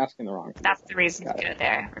 You're asking the wrong thing. That's the reason to go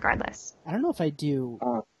there, regardless. I don't know if I do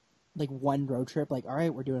like one road trip. Like, all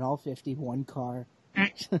right, we're doing all 50, one car.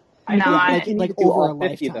 Like over a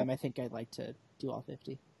lifetime, I think I'd like to do all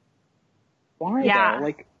 50. Why though?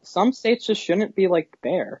 Like, some states just shouldn't be like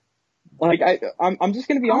there. Like, I'm just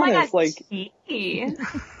gonna be honest. God, like,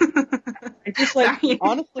 I just like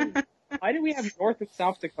honestly, why do we have North and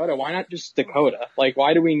South Dakota? Why not just Dakota? Like,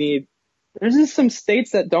 why do we need? There's just some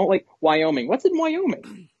states that don't like Wyoming. What's in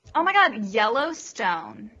Wyoming? Oh my God,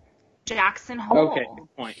 Yellowstone, Jackson Hole. Okay,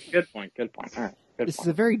 good point. All right, this point. is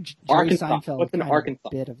a very Jerry Arkansas. Seinfeld What's in kind Arkansas?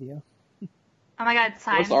 of bit of you. Oh my God,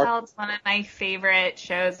 Seinfeld's one of my favorite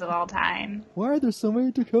shows of all time. Why are there so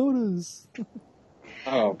many Dakotas?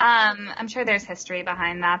 Oh. I'm sure there's history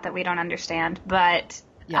behind that we don't understand, but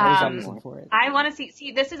yeah, there's a reason for it. I want to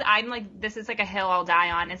see. This is like a hill I'll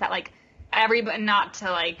die on. Is that like everybody, not to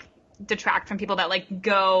like detract from people that like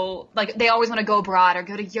go, like they always want to go abroad or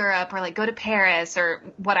go to Europe or like go to Paris or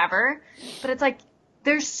whatever, but it's like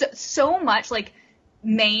there's so much, like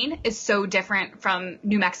Maine is so different from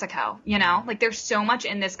New Mexico, you know, like there's so much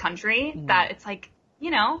in this country that it's like, you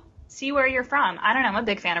know, see where you're from. I don't know. I'm a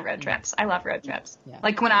big fan of road trips. I love road trips. Yeah.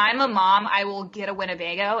 Like when I'm a mom, I will get a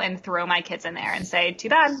Winnebago and throw my kids in there and say, too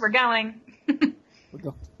bad, we're going. We're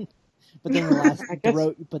going. But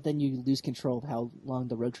then but then you lose control of how long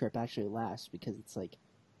the road trip actually lasts, because it's like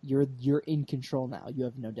you're in control now. You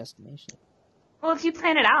have no destination. Well, if you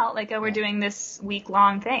plan it out, like, we're doing this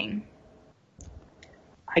week-long thing.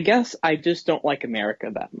 I guess I just don't like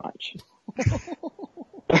America that much.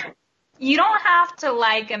 You don't have to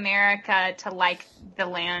like America to like the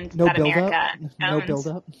land that America owns. No build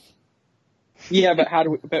up. Yeah, but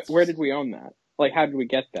where did we own that? Like, how did we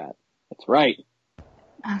get that? That's right.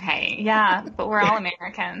 Okay, yeah, but we're all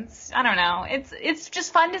Americans. I don't know. It's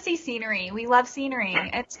just fun to see scenery. We love scenery.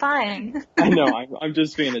 It's fun. I know. I'm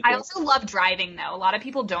just being a joke. I also love driving, though. A lot of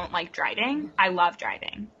people don't like driving. I love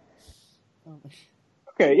driving.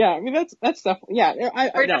 Okay, yeah. I mean, that's definitely, yeah. I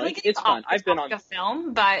know it's fun. I've been on a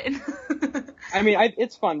film, but I mean,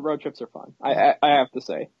 it's fun. Road trips are fun. I have to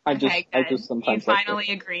say. I just sometimes you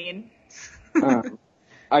finally agreed.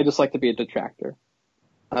 I just like to be a detractor.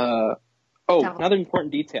 Another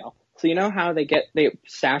important detail. So you know how they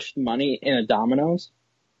stashed money in a Domino's?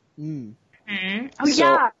 Oh,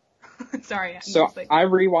 yeah. Sorry. I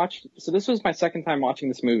rewatched. So this was my second time watching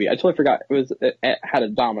this movie. I totally forgot it had a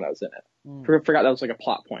Domino's in it. Forgot that was like a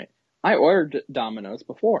plot point. I ordered Domino's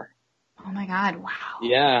before. Oh my God! Wow.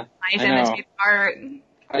 Yeah. Nice imitative art.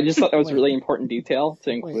 I just thought that was a really important detail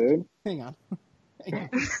to include. Hang on.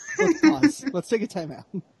 Let's pause. Let's take a time out.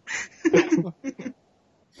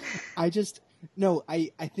 I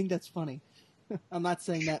think that's funny. I'm not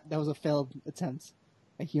saying that was a failed attempt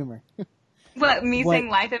at humor. What, saying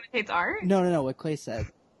life imitates art? No, what Clay said.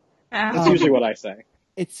 That's usually what I say.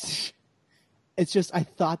 It's just, I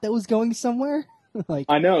thought that was going somewhere. Like,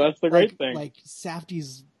 I know, that's the great thing. Like,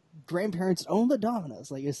 Safdie's grandparents own the Domino's.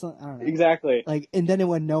 Like, it's not, I don't know. Exactly. Like, and then it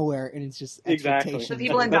went nowhere, and it's just expectation. The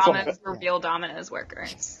people in Domino's were real Domino's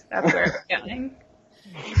workers. That's where we're going.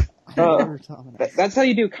 That's how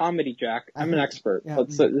you do comedy, Jack. I'm an expert. Yeah,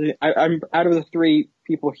 I'm out of the three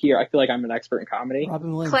people here, I feel like I'm an expert in comedy.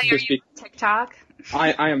 Clay, are you on TikTok?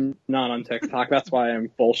 I am not on TikTok. That's why I'm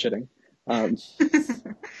bullshitting.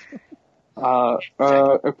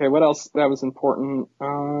 Okay, what else that was important?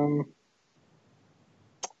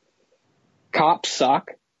 Cops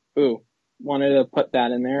suck. Ooh, wanted to put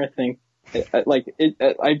that in there. I think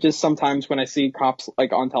I just sometimes when I see cops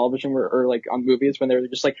like on television or like on movies when they're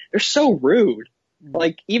just like, they're so rude.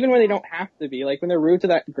 Like, even when they don't have to be, like when they're rude to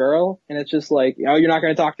that girl and it's just like, oh, you're not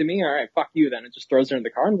going to talk to me? All right, fuck you then. It just throws her in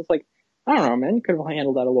the car and it's like, I don't know, man, you could have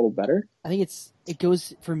handled that a little better. I think it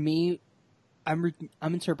goes, for me, I'm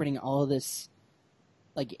interpreting all of this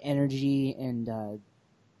like energy and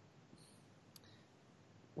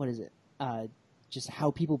what is it? Just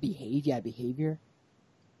how people behave, behavior,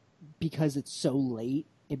 because it's so late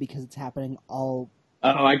and because it's happening all.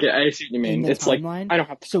 Oh, I see what you mean. It's timeline. Like I don't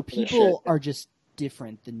have to. So people are just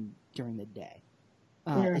different than during the day,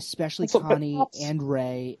 especially Connie and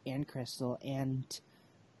Ray and Crystal and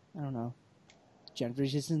I don't know, Jennifer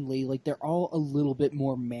Jason Lee. Like, they're all a little bit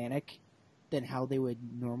more manic than how they would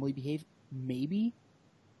normally behave. Maybe.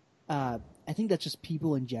 I think that's just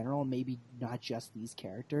people in general, maybe not just these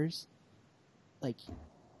characters. Like,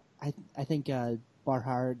 I think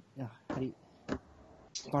Barhard. How do you?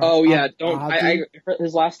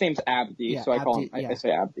 His last name's Abdi, so I call him. I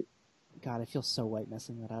say Abdi. God, I feel so white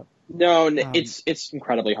messing that up. No, it's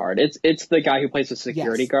incredibly hard. It's the guy who plays the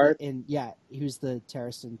security guard. And he was the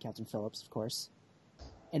terrorist in Captain Phillips, of course.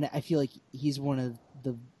 And I feel like he's one of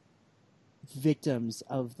the victims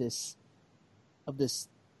of this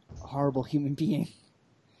horrible human being.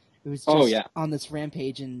 It was just on this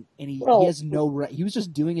rampage, and he has no right. He was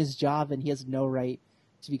just doing his job, and he has no right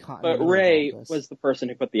to be caught. But Ray was the person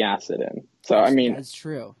who put the acid in. So I mean, that's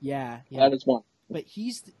true. Yeah. That is one. But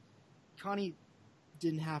Connie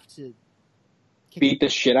didn't have to beat the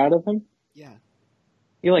shit out of him. Yeah.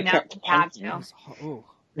 He like No, kept he had punching. to. Oh.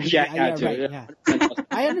 Yeah, yeah, to, right. yeah. Yeah.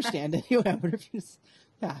 I understand it. Yeah, but if you just,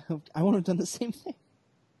 I would have done the same thing.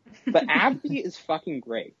 But Abdi is fucking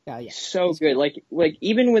great. Yeah. He's so He's good. great. Like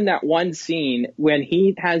even when that one scene when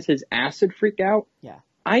he has his acid freak out. Yeah.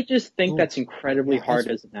 I just think Ooh. that's incredibly hard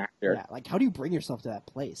as an actor. Yeah. Like, how do you bring yourself to that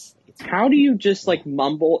place? How do you just like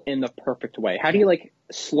mumble in the perfect way? How do you like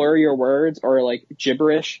slur your words or like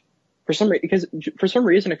gibberish? For some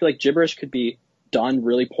reason, I feel like gibberish could be done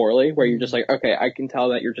really poorly, where you're just like, okay, I can tell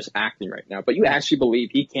that you're just acting right now, but you actually believe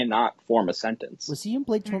he cannot form a sentence. Was he in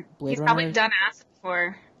Blade He's Runner? probably done acid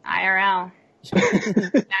before. IRL.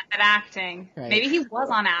 Method acting. Right. Maybe he was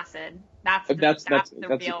on acid. That's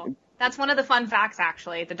one of the fun facts,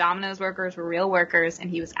 actually. The Domino's workers were real workers, and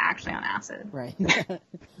he was actually on acid. Right.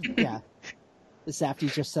 Yeah. The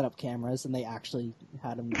Safdies just set up cameras, and they actually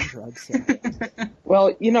had him on drugs. So.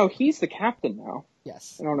 Well, he's the captain now.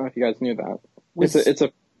 Yes. I don't know if you guys knew that. It's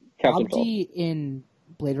a captain. Abdi in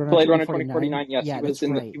Blade Runner 2049. Yes, yeah,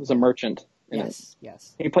 he was a merchant. Yes.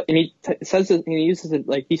 He says it, and he uses it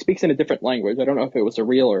like he speaks in a different language. I don't know if it was a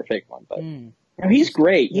real or a fake one, but he's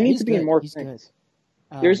great. He needs to be in more things.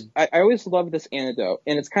 I always love this anecdote,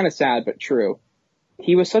 and it's kind of sad but true.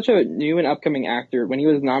 He was such a new and upcoming actor when he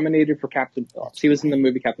was nominated for Captain Phillips. He was in the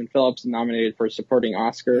movie Captain Phillips and nominated for a supporting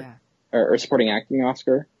Oscar or supporting acting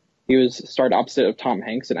Oscar. He starred opposite of Tom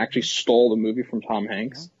Hanks and actually stole the movie from Tom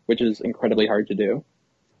Hanks, which is incredibly hard to do.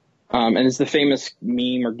 And it's the famous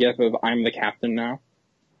meme or gif of "I'm the captain now."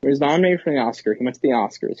 He was nominated for the Oscar. He went to the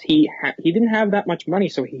Oscars. He didn't have that much money,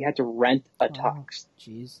 so he had to rent a tux.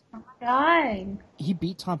 Jeez. Oh my god. He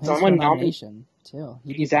beat Tom Hanks for a nomination too.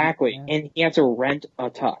 Exactly, and he had to rent a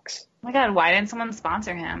tux. Oh my god, why didn't someone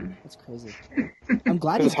sponsor him? That's crazy. I'm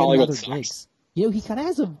glad he's getting other gigs. He kind of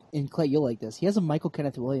has and Clay, you'll like this. He has a Michael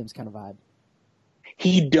Kenneth Williams kind of vibe.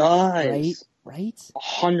 He does. Right?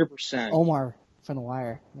 100%. Omar from The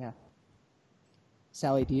Wire. Yeah.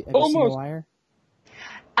 Sally, have you seen The Wire?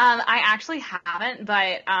 I actually haven't,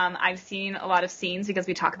 but I've seen a lot of scenes because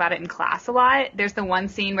we talk about it in class a lot. There's the one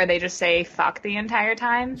scene where they just say fuck the entire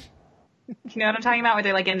time. You know what I'm talking about? Where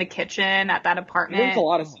they're like in the kitchen at that apartment. There's a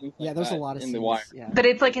lot of scenes. There's a lot of in scenes. The Wire. Yeah. But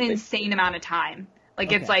it's like an insane amount of time.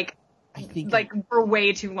 Like it's like I think for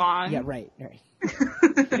way too long. Yeah, right.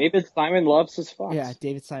 David Simon loves his fucks. Yeah,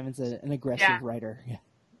 David Simon's an aggressive writer. Yeah.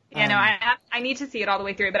 Yeah, no, I need to see it all the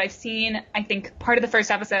way through, but I've seen, I think, part of the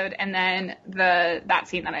first episode and then that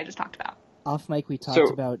scene that I just talked about. Off mic, we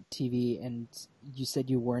talked about TV, and you said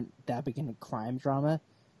you weren't that big into crime drama.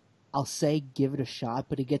 I'll say give it a shot,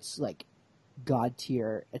 but it gets, like, God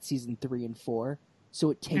tier at season 3 and 4,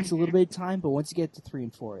 so it takes a little bit of time, but once you get to 3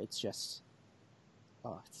 and 4, it's just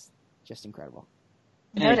incredible.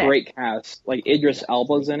 And a great cast. Like, Idris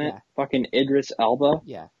Elba's in it. Fucking Idris Elba.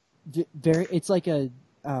 Yeah. It's like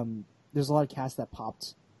there's a lot of casts that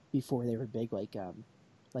popped before they were big, like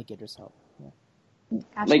Idris Elba. Yeah.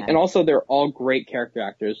 Gotcha. And also they're all great character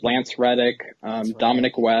actors. Lance Reddick,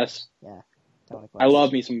 Dominic West. Yeah. Dominic West. I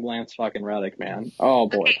love me some Lance fucking Reddick, man. Oh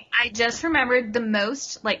boy. Okay, I just remembered the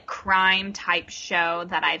most like crime type show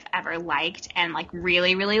that I've ever liked and like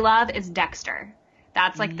really, really love is Dexter.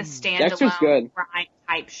 That's like the standalone crime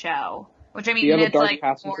type show. Which I mean it's like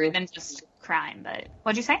more than just crime, but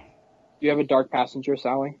what'd you say? Do you have a dark passenger,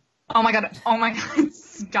 Sally? Oh my god,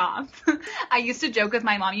 stop. I used to joke with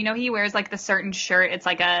my mom, he wears like the certain shirt, it's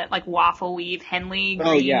like a waffle weave Henley green.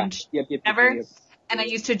 Oh yeah. Yep. And I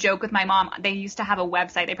used to joke with my mom, they used to have a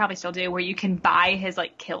website, they probably still do, where you can buy his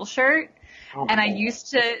like kill shirt. And I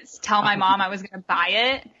used to tell my mom I was going to buy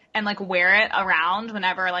it and like wear it around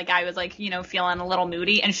whenever like I was like, feeling a little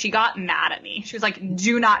moody, and she got mad at me. She was like,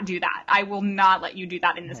 "Do not do that. I will not let you do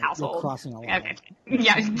that in this household." You're crossing a line. Okay.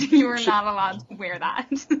 Yeah, you are not allowed to wear that.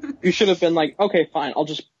 You should have been like, "Okay, fine. I'll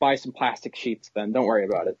just buy some plastic sheets then. Don't worry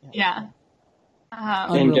about it." Yeah.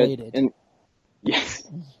 Unrelated. Yes.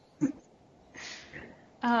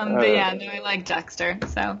 But yeah, no, I like Dexter,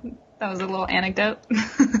 so that was a little anecdote.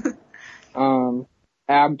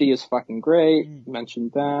 Abdi is fucking great.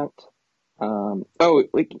 Mentioned that.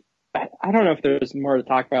 I don't know if there's more to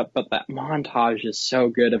talk about, but that montage is so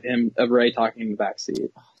good of Ray talking in the backseat.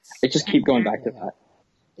 I just keep going back to that.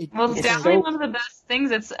 It's definitely one of the best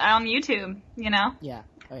things. It's on YouTube, Yeah.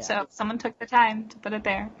 Oh, yeah. So someone took the time to put it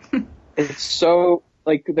there. It's so,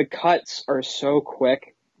 like, the cuts are so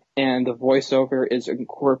quick, and the voiceover is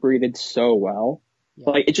incorporated so well. Yeah.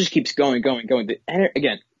 Like, it just keeps going.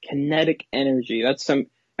 Again, kinetic energy. That's something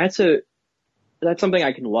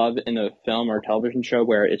I can love in a film or a television show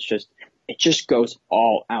where it just goes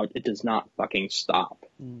all out. It does not fucking stop.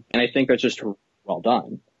 And I think that's just well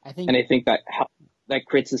done. I think that that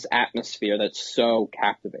creates this atmosphere that's so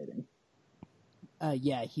captivating.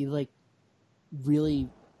 Yeah, he like really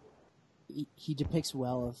he depicts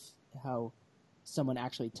well of how someone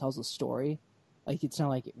actually tells a story. Like it's not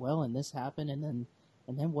like, well, and this happened, and then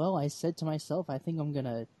well, I said to myself, I think I'm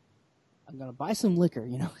gonna buy some liquor.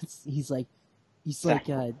 You know, he's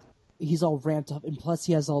Exactly. he's all ramped up, and plus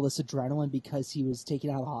he has all this adrenaline because he was taken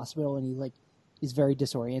out of the hospital, and he's very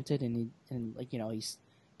disoriented, and like, you know, he's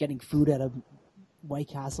getting food at a White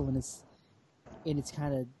Castle, and it's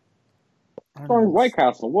kind of, I don't What's wrong know, with White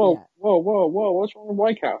Castle? Whoa, yeah. whoa! What's wrong with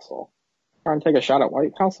White Castle? Trying to take a shot at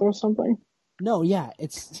White Castle or something? No, yeah,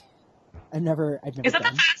 it's I've never Is that the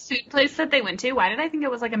been. fast food place that they went to? Why did I think it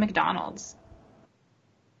was like a McDonald's?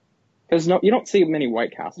 Because no, you don't see many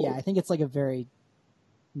White Castles. Yeah, I think it's like a very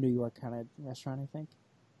New York kind of restaurant, I think.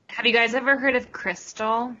 Have you guys ever heard of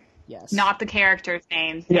Crystal? Yes. Not the character's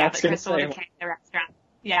names. Yeah, But Crystal is the restaurant.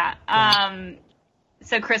 Yeah.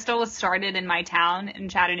 So Crystal was started in my town in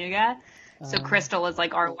Chattanooga. So Crystal is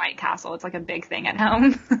like our White Castle. It's like a big thing at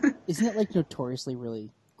home. Isn't it like notoriously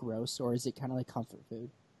really gross, or is it kind of like comfort food?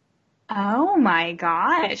 Oh my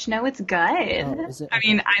gosh. No, it's good. Oh, is it? I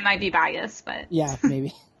mean, I might be biased, but. Yeah,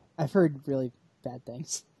 maybe. I've heard really bad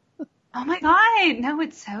things. Oh my god. No,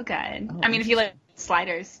 it's so good. Oh, I mean, if you like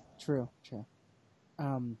sliders. True.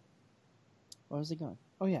 Where was it going?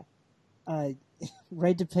 Oh yeah.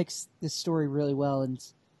 Ray depicts this story really well, and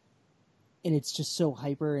it's just so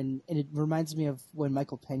hyper, and it reminds me of when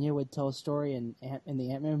Michael Pena would tell a story in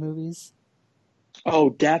the Ant-Man movies. Oh,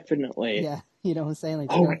 definitely. Yeah, you know what I'm saying?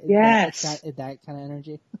 Like, oh, yes. That kind of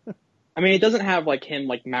energy. I mean, it doesn't have like him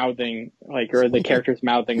like mouthing like, or the characters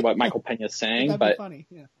mouthing what Michael Pena's saying, That'd but be funny.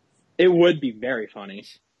 Yeah. It would be very funny.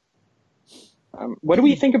 What do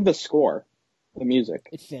we think of the score, the music?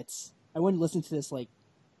 It fits. I wouldn't listen to this like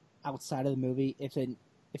outside of the movie if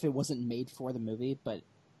it wasn't made for the movie, but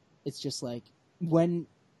it's just like when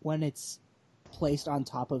it's placed on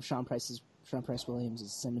top of Sean Price Williams'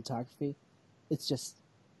 cinematography, it's just,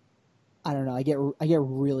 I don't know. I get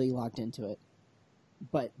really locked into it.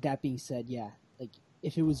 But that being said, yeah, like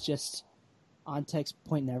if it was just on text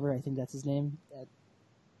Point Never, I think that's his name.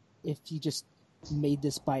 If he just made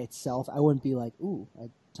this by itself, I wouldn't be like, ooh,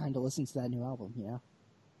 time to listen to that new album, you know?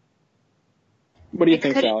 What do you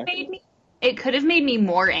think, Sally? It could have made me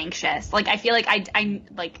more anxious. Like, I feel like I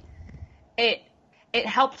like it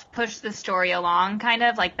helped push the story along, kind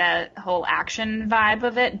of like the whole action vibe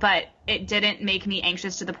of it, but it didn't make me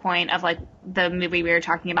anxious to the point of like the movie we were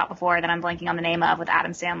talking about before that I'm blanking on the name of with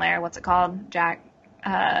Adam Sandler. What's it called, Jack?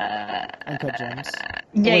 Uncut Gems.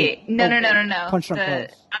 Yeah. No. Punch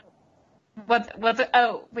Drunk Love. What's it?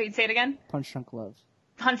 Oh, wait, say it again. Punch Drunk Love.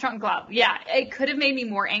 Punch Drunk Love. Yeah, it could have made me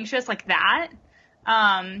more anxious like that.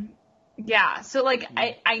 Yeah. So like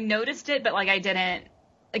I noticed it, but like I didn't,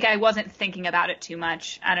 like I wasn't thinking about it too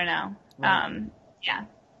much. I don't know. Right. Yeah.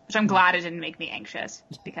 Which I'm glad it didn't make me anxious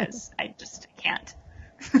because I just can't.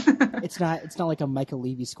 It's not like a Michael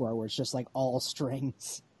Levy score where it's just like all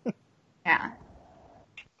strings. Yeah.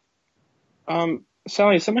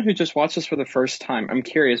 Sally, someone who just watched this for the first time, I'm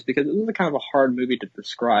curious because this is a kind of a hard movie to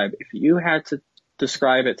describe. If you had to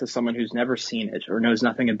describe it to someone who's never seen it or knows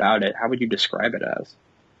nothing about it, how would you describe it as?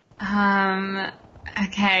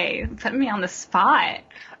 Okay, putting me on the spot.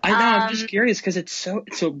 I know, I'm just curious because it's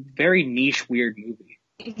a very niche, weird movie.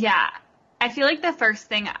 Yeah. I feel like the first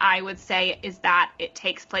thing I would say is that it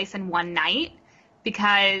takes place in one night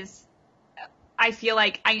because I feel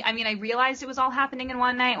like, I mean, I realized it was all happening in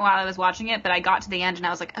one night while I was watching it, but I got to the end and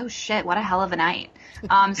I was like, oh shit, what a hell of a night. So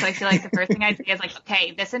I feel like the first thing I'd say is like,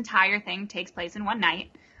 okay, this entire thing takes place in one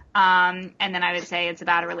night. And then I would say it's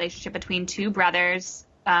about a relationship between two brothers.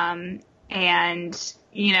 And,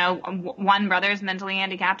 you know, one brother is mentally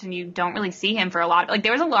handicapped and you don't really see him for a lot. Like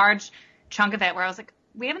there was a large chunk of it where I was like,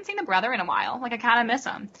 we haven't seen the brother in a while. Like I kind of miss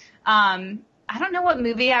him. I don't know what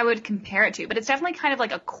movie I would compare it to, but it's definitely kind of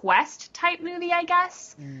like a quest type movie, I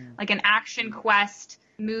guess. Like an action quest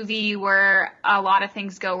movie where a lot of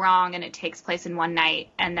things go wrong and it takes place in one night.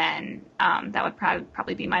 And then that would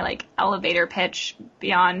probably be my like elevator pitch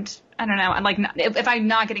beyond, I don't know. Like if I'm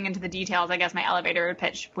not getting into the details, I guess my elevator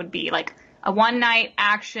pitch would be like a one night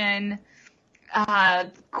action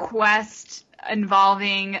quest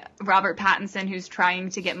involving Robert Pattinson, who's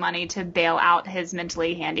the get money to bail out his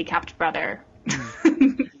mentally handicapped brother.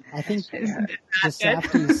 I think the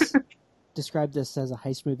Safdies described this as a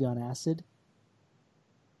heist movie on acid.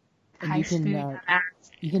 And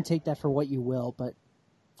you can take that for what you will, but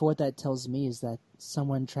for what that tells me is that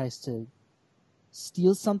someone tries to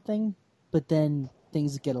steal something, but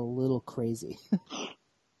things get a little crazy.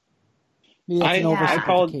 Maybe that's an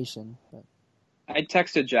oversimplification. I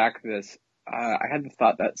texted Jack this. I had the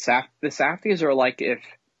thought that the Safdies are like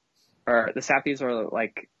the Safdies are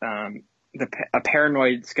like a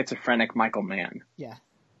paranoid schizophrenic Michael Mann. Yeah.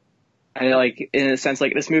 I like, in a sense,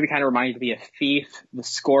 like this movie kind of reminded me of Thief. The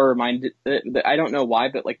score reminded, I don't know why,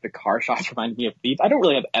 but like the car shots reminded me of Thief. I don't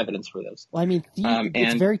really have evidence for this. Well, I mean, Thief,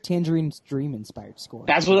 it's very Tangerine Dream inspired score.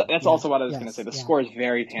 That's also what I was going to say. The score is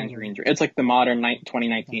very Tangerine Dream. It's like the modern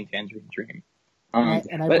 2019 Tangerine Dream.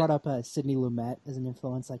 And I brought up Sidney Lumet as an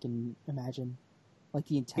influence. I can imagine, like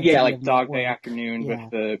the intensity. Yeah, like of Dog Network. Day Afternoon with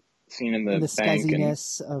the scene in the and the bank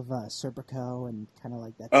scuzziness of Serpico and kind of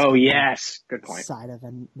like that. Oh yes, good point. Side of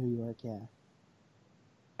New York, yeah.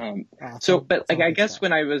 But like, I guess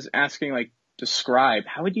when I was asking like describe,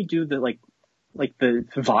 how would you do the like the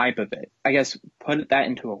vibe of it? I guess put that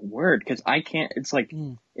into a word, because I can't. It's like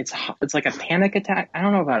it's like a panic attack. I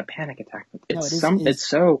don't know about a panic attack, but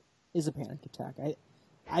is a panic attack.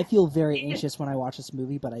 I feel very anxious when I watch this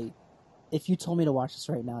movie, but if you told me to watch this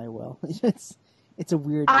right now, I will. It's a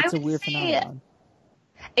weird phenomenon.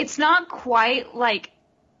 It's not quite like,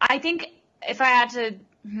 I think if I had to,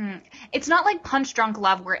 it's not like Punch Drunk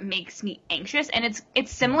Love where it makes me anxious, and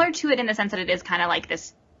it's similar to it in the sense that it is kind of like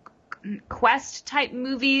this quest type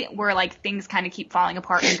movie where like things kind of keep falling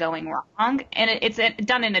apart and going wrong, and it's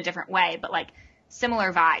done in a different way, but like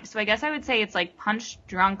similar vibes. So I guess I would say it's like Punch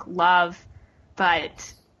Drunk Love,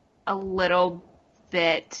 but a little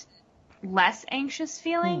bit less anxious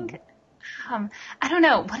feeling. I don't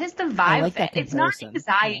know. What is the vibe of it? It's not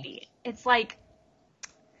anxiety. Yeah. It's like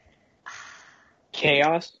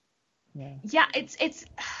chaos. Yeah, it's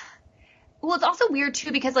well, it's also weird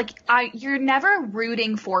too, because like you're never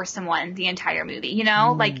rooting for someone the entire movie, you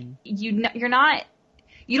know? Like you're not,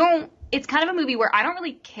 you don't, it's kind of a movie where I don't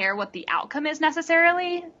really care what the outcome is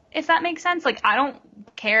necessarily, if that makes sense. Like I don't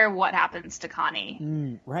care what happens to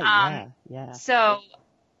Connie. Right, yeah. So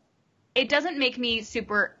it doesn't make me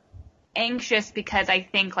super anxious because I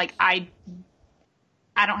think like I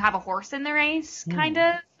don't have a horse in the race, kind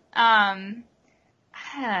of.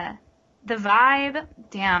 The vibe,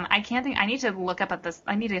 damn, I can't think. I need to look up at this.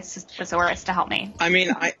 I need a thesaurus to help me. I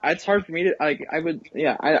mean, it's hard for me to like.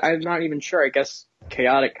 I'm not even sure. I guess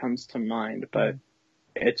chaotic comes to mind, but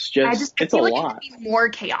it's it's a lot. It could be more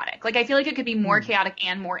chaotic. Like I feel like it could be more chaotic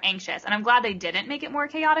and more anxious, and I'm glad they didn't make it more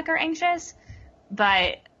chaotic or anxious.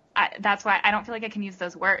 But that's why I don't feel like I can use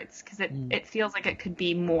those words, because it feels like it could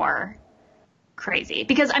be more crazy.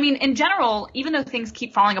 Because I mean, in general, even though things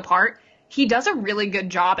keep falling apart, he does a really good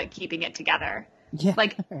job at keeping it together. Yeah,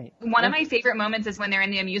 like one of my favorite moments is when they're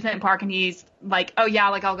in the amusement park and he's like, oh yeah,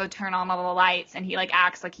 like I'll go turn on all the lights, and he like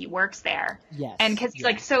acts like he works there. Yes. And because he's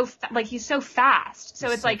like he's so fast, so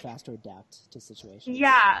it's like fast to adapt to situations.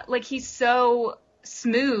 Yeah, like he's so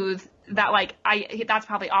smooth that like that's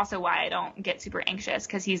probably also why I don't get super anxious,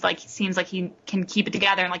 because he's like, seems like he can keep it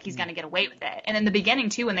together and like he's gonna get away with it. And in the beginning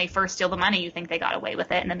too, when they first steal the money, you think they got away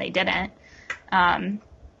with it, and then they didn't.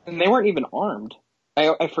 And they weren't even armed.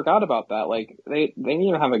 I forgot about that. Like they didn't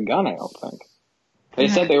even have a gun, I don't think. They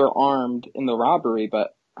said they were armed in the robbery,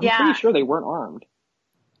 but I'm pretty sure they weren't armed.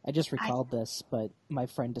 I just recalled this, but my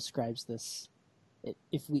friend describes this.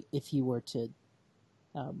 If he were to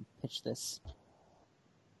pitch this,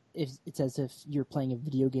 it's as if you're playing a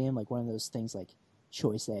video game, like one of those things like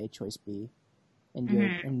choice A, choice B,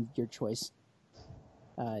 and your choice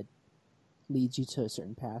leads you to a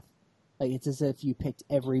certain path. Like it's as if you picked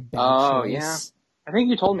every bad choice. Yeah. I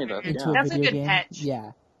think you told me that. Into That's a video a good game. pitch.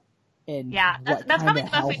 Yeah. And that's what probably kind the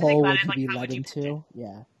of best way to think hellhole about it it. could Like, be how led would you pitch into.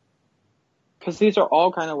 Yeah. Because these are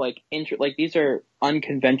all kind of like these are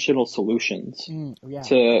unconventional solutions yeah.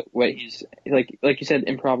 to what he's like you said,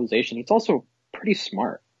 improvisation. He's also pretty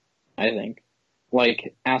smart, I think.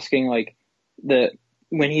 Like asking like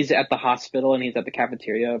when he's at the hospital and he's at the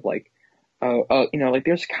cafeteria of like, like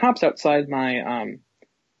there's cops outside my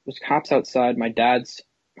dad's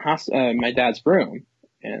room,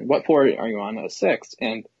 and what floor are you on? 6th,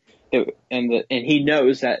 and he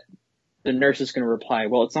knows that the nurse is going to reply,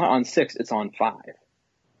 well, it's not on 6, it's on 5,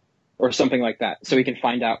 or something like that, so he can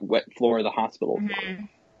find out what floor the hospital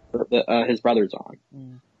his brother's on.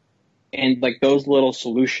 And like those little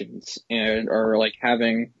solutions, or like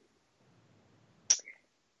having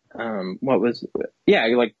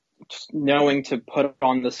like just knowing to put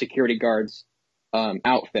on the security guard's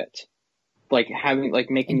outfit, like having like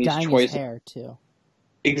making and these dyeing choices. His hair too.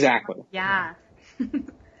 Exactly. Yeah.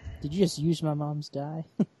 Did you just use my mom's dye?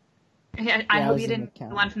 Yeah, I hope you didn't. The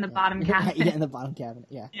one from the bottom cabinet. Yeah, in the bottom cabinet.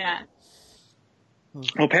 Yeah. Yeah. Well,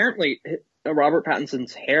 apparently, Robert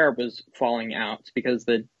Pattinson's hair was falling out because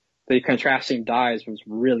the the contrasting dyes was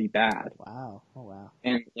really bad. Wow. Oh wow.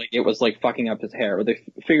 And like it was like fucking up his hair. Or they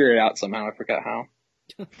figured it out somehow. I forgot how.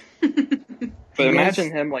 But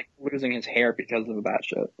imagine him like losing his hair because of that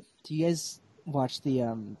shit. Do you guys watch the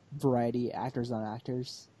Variety Actors on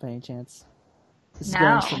Actors by any chance? This is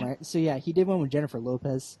going somewhere. So yeah, he did one with Jennifer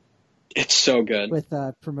Lopez. It's so good. With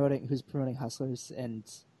promoting Hustlers, and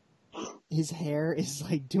his hair is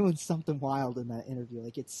like doing something wild in that interview.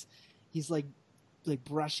 Like he's like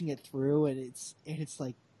brushing it through, and it's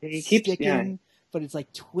like sticking, but it's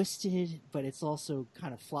like twisted, but it's also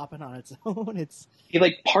kind of flopping on its own.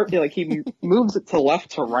 He moves it to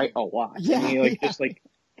left to right a lot. Yeah, and he just like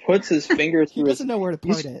puts his fingers through. He doesn't know where to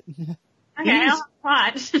part it. Okay, I'll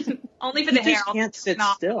watch. Only for the hair. He can't sit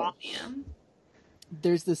still.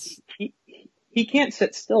 There's this. He can't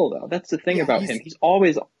sit still though. That's the thing about him. He's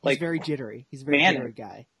always like very jittery. He's a very jittery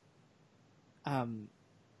guy.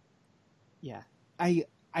 Yeah, I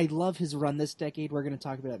love his run this decade. We're going to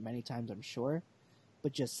talk about it many times, I'm sure,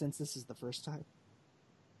 but just since this is the first time,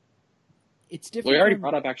 it's different. We already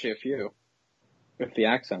brought up actually a few with the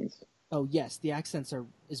accents. Oh yes, the accents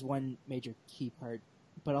is one major key part,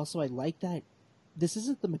 but also I like that this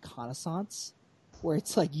isn't the McConaissance where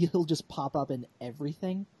it's like he'll just pop up in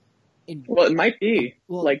everything. Well, it might be.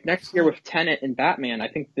 Well, like next year with Tenet and Batman, I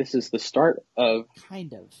think this is the start of...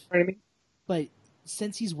 Kind of. You know what I mean? But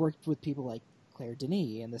since he's worked with people like Claire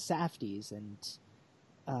Denis and the Safdies and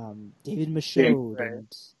David Michaud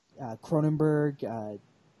and Cronenberg,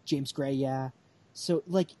 James Gray, yeah. So,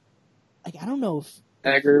 like I don't know if...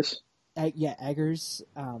 Eggers. Eggers.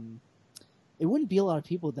 It wouldn't be a lot of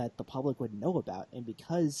people that the public would know about, and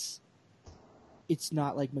because it's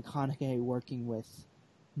not like McConaughey working with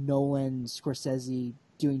Nolan, Scorsese,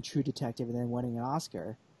 doing True Detective and then winning an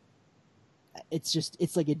Oscar.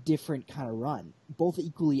 It's like a different kind of run, both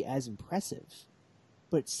equally as impressive.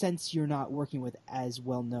 But since you're not working with as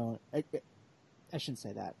well known, I shouldn't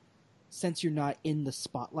say that. Since you're not in the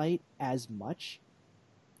spotlight as much,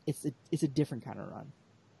 it's a different kind of run.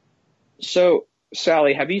 So,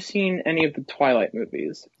 Sally, have you seen any of the Twilight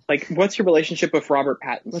movies? Like, what's your relationship with Robert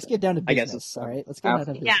Pattinson? Let's get down to business, all right? Let's get down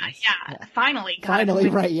to business. Yeah. Finally. Finally,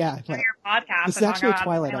 right, yeah. Your podcast. This is actually a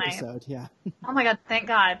Twilight episode, yeah. Oh my god, thank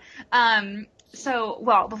God.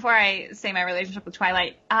 Before I say my relationship with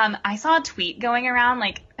Twilight, I saw a tweet going around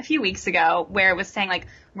like a few weeks ago where it was saying like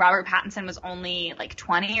Robert Pattinson was only like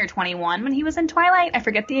 20 or 21 when he was in Twilight. I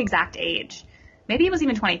forget the exact age. Maybe he was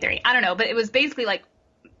even 23. I don't know, but it was basically like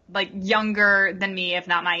younger than me, if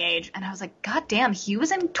not my age. And I was like, God damn, he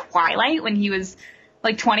was in Twilight when he was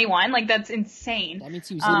like 21? Like, that's insane. That means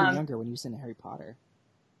he was even younger when he was in Harry Potter.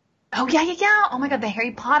 Oh, yeah. Oh my God, the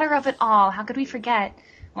Harry Potter of it all. How could we forget?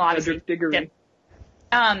 Well, obviously.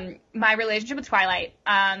 My relationship with Twilight.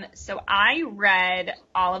 So I read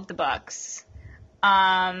all of the books.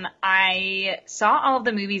 I saw all of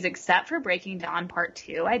the movies except for Breaking Dawn Part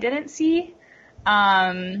 2 I didn't see.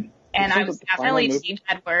 And I was definitely Team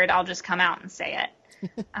Edward. I'll just come out and say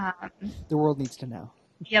it. The world needs to know.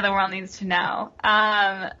 Yeah, the world needs to know.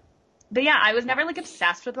 But yeah, I was never like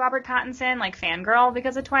obsessed with Robert Pattinson, like fangirl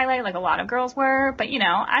because of Twilight, like a lot of girls were. But you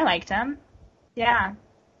know, I liked him. Yeah.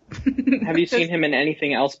 Have you seen him in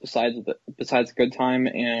anything else besides Good Time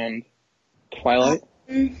and Twilight?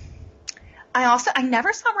 I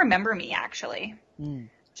never saw Remember Me actually.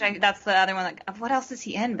 That's the other one. Like, what else is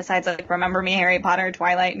he in besides like Remember Me, Harry Potter,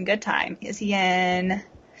 Twilight, and Good Time? Is he in?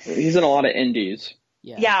 He's in a lot of indies.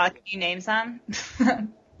 Yeah. Can you name some?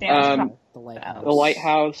 The Lighthouse. The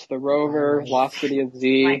Lighthouse, The Rover, Lost City of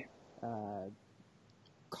Z.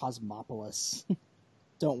 Cosmopolis.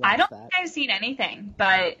 Don't watch that. I don't think I've seen anything,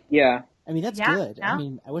 but yeah. I mean, that's good. No? I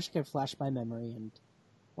mean, I wish I could flash my memory and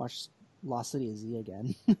watch Lost City of Z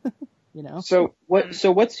again. You know? So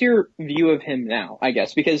what's your view of him now, I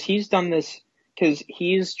guess? Because he's done this, because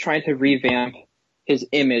he's trying to revamp his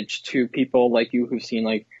image to people like you who've seen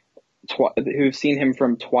him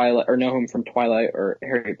from Twilight or know him from Twilight or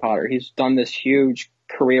Harry Potter. He's done this huge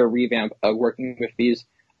career revamp of working with these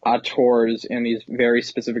auteurs and these very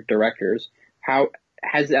specific directors. How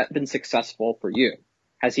has that been successful for you?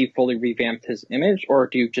 Has he fully revamped his image, or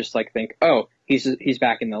do you just like think, oh, he's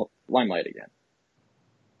back in the limelight again?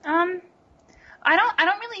 I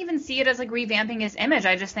don't really even see it as like revamping his image.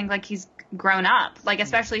 I just think like he's grown up, like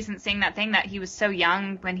especially since saying that thing that he was so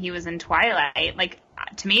young when he was in Twilight. Like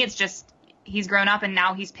to me, it's just he's grown up and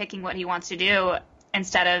now he's picking what he wants to do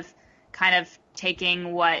instead of kind of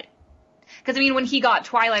taking what. Because I mean, when he got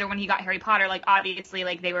Twilight or when he got Harry Potter, like obviously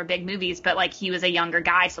like they were big movies, but like he was a younger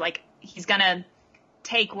guy, so like he's gonna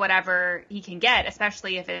take whatever he can get,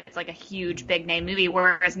 especially if it's like a huge big name movie.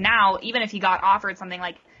 Whereas now, even if he got offered something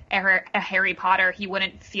like a Harry Potter, he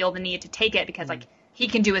wouldn't feel the need to take it because like he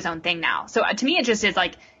can do his own thing now. So to me, it just is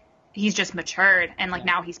like he's just matured and like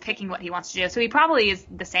now he's picking what he wants to do. So he probably is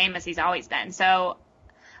the same as he's always been. So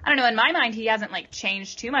I don't know. In my mind, he hasn't like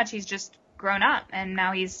changed too much. He's just grown up and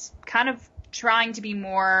now he's kind of trying to be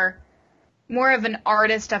more of an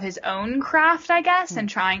artist of his own craft, I guess, and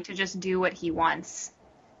trying to just do what he wants.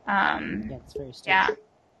 It's very strange. Yeah.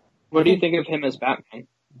 What do you think of him as Batman?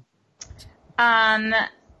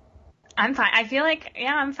 I'm fine. I feel like,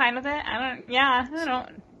 I'm fine with it. I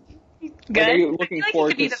don't. Good. Like, are you looking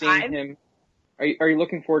forward to seeing vibe. him? Are you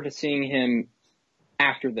looking forward to seeing him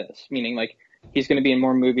after this? Meaning, like, he's going to be in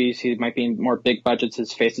more movies. He might be in more big budgets.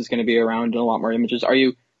 His face is going to be around in a lot more images. Are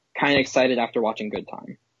you kind of excited after watching Good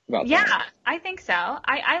Time about that? Yeah, I think so.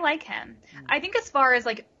 I like him. I think as far as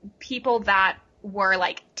like people that were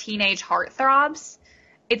like teenage heartthrobs,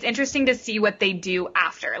 it's interesting to see what they do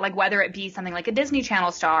after, like whether it be something like a Disney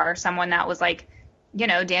Channel star or someone that was like, you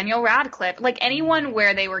know, Daniel Radcliffe, like anyone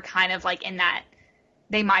where they were kind of like in that,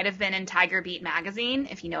 they might have been in Tiger Beat magazine,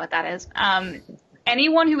 if you know what that is.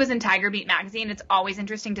 Anyone who was in Tiger Beat magazine, it's always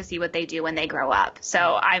interesting to see what they do when they grow up. So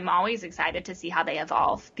I'm always excited to see how they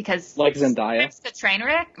evolve because like Zendaya, it's a train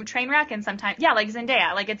wreck, and sometimes like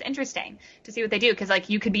Zendaya, like it's interesting to see what they do because like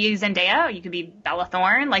you could be Zendaya, or you could be Bella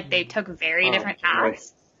Thorne, like they took very different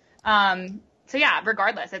paths. Right. So yeah,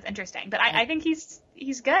 regardless, it's interesting. But I think he's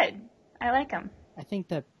good. I like him. I think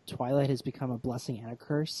that Twilight has become a blessing and a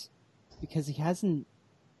curse because I don't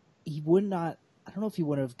know if he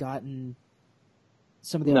would have gotten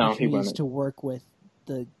some of the opportunities to work with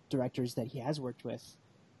the directors that he has worked with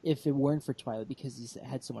if it weren't for Twilight because he's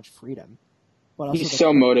had so much freedom. But also he's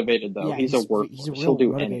so motivated though. Yeah, he's a workhorse. He's a real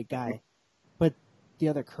motivated guy. But the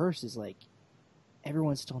other curse is like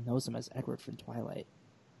everyone still knows him as Edward from Twilight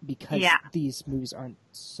because these movies aren't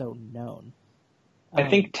so known. I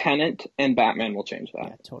think Tenet and Batman will change that.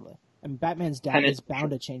 Yeah, totally. I mean, Batman's dad is bound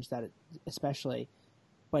to change that, especially,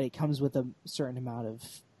 but it comes with a certain amount of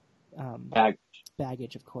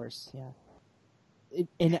baggage, of course. Yeah,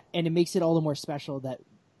 and it makes it all the more special that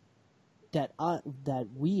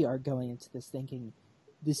we are going into this thinking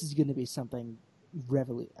this is going to be something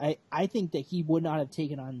revolutionary. I think that he would not have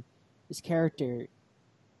taken on this character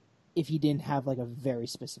if he didn't have like a very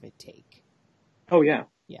specific take. Oh yeah,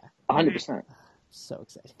 100%. So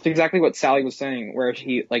excited. It's exactly what Sally was saying, where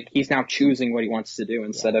he's now choosing what he wants to do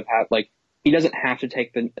instead of he doesn't have to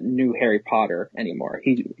take the new Harry Potter anymore.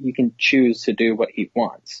 He can choose to do what he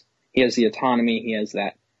wants. He has the autonomy. He has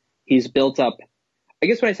that. He's built up. I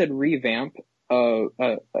guess when I said revamp,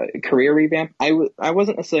 career revamp, I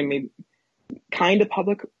wasn't necessarily maybe kind of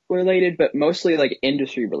public related, but mostly like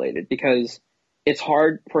industry related because it's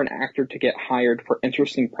hard for an actor to get hired for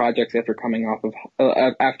interesting projects after coming off of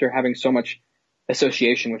after having so much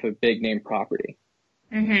association with a big name property.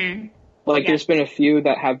 Mm-hmm. There's been a few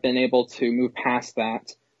that have been able to move past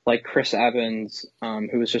that, like Chris Evans,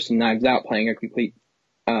 who was just in Knives Out playing a complete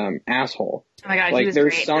asshole. Oh my God, he was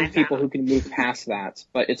there's great, some people who can move past that,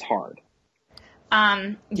 but it's hard.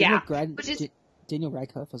 Daniel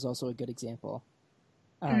Radcliffe was also a good example.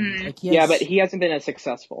 But he hasn't been as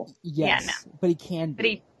successful. Yes, but he can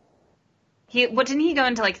be. But didn't he go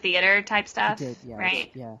into like theater type stuff? He did, yeah.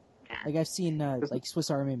 Right? Yeah. Like I've seen, like Swiss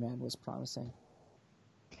Army Man was promising.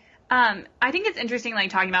 I think it's interesting, like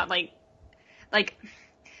talking about like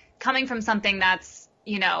coming from something that's,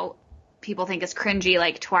 you know, people think is cringy,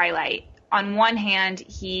 like Twilight. On one hand,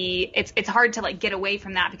 it's hard to like get away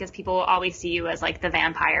from that because people will always see you as like the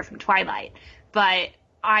vampire from Twilight. But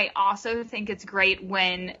I also think it's great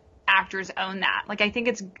when actors own that. Like I think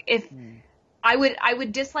I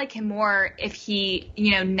would dislike him more if he,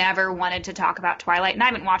 you know, never wanted to talk about Twilight. And I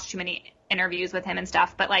haven't watched too many interviews with him and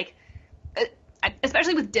stuff, but like,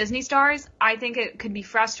 especially with Disney stars, I think it could be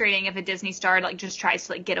frustrating if a Disney star like just tries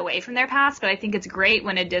to like get away from their past. But I think it's great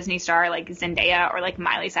when a Disney star like Zendaya or like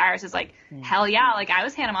Miley Cyrus is like, hell yeah, like I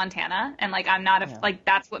was Hannah Montana and like I'm not like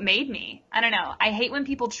that's what made me. I don't know. I hate when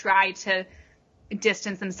people try to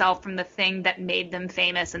distance themselves from the thing that made them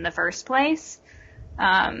famous in the first place.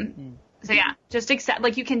 So yeah, just accept,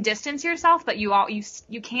 like you can distance yourself, but you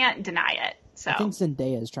can't deny it. So I think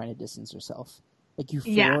Zendaya is trying to distance herself. Like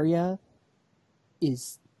Euphoria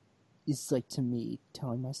is like, to me,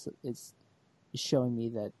 telling myself is showing me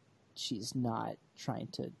that she's trying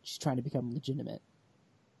to become legitimate.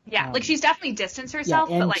 Yeah, like she's definitely distanced herself.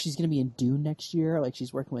 Yeah, and but like she's gonna be in Dune next year. Like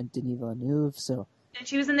she's working with Denis Villeneuve, so. And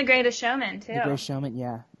she was in The Greatest Showman too. The Greatest Showman,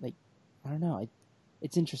 yeah. Like I don't know.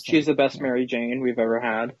 It's interesting. She's the best Mary Jane we've ever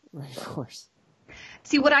had. Right, of course.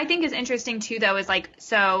 See, what I think is interesting too, though, is like,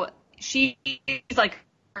 so she's like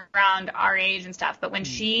around our age and stuff. But when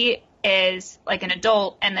she is like an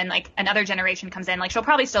adult and then like another generation comes in, like she'll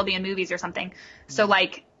probably still be in movies or something. So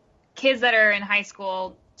like kids that are in high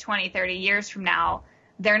school 20, 30 years from now,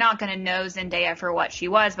 they're not going to know Zendaya for what she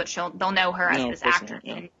was, but they'll know her as this actor.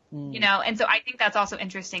 And, you know, and so I think that's also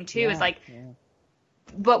interesting too, is like,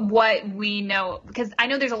 but what we know, because I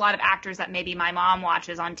know there's a lot of actors that maybe my mom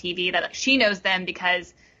watches on TV that she knows them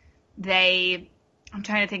because I'm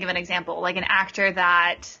trying to think of an example, like an actor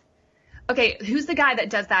that, okay, who's the guy that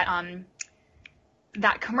does that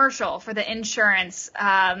commercial for the insurance?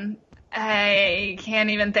 I can't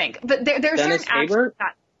even think, but there's certain actors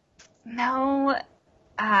that,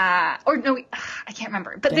 I can't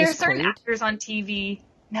remember, but there are certain actors on TV.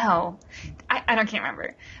 No, I can't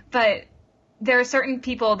remember, but there are certain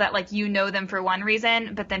people that like, you know them for one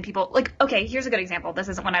reason, but then people like, okay, here's a good example. This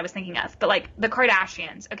isn't what I was thinking of, but like the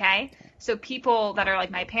Kardashians. Okay. So people that are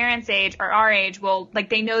like my parents' age or our age will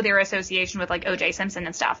like, they know their association with like OJ Simpson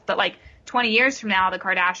and stuff, but like 20 years from now, the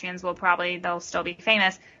Kardashians they'll still be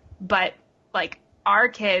famous, but like our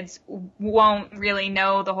kids won't really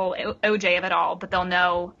know the whole OJ of it all, but they'll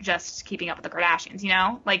know just Keeping Up with the Kardashians, you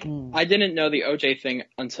know? Like I didn't know the OJ thing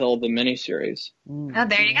until the miniseries. Oh,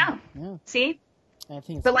 there you go. Yeah. See? I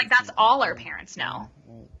think but like that's all our parents know.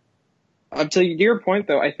 To your point,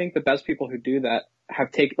 though, I think the best people who do that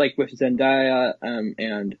have taken, like with Zendaya,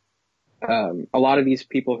 and a lot of these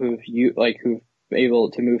people who've been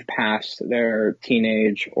able to move past their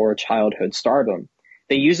teenage or childhood stardom.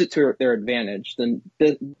 They use it to their advantage. Then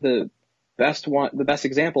the best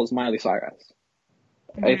example is Miley Cyrus.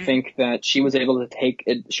 I think that she was able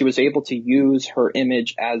to use her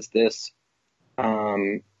image as this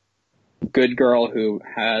good girl who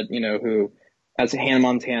as Hannah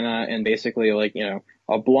Montana, and basically like, you know,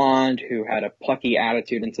 a blonde who had a plucky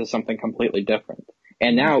attitude, into something completely different.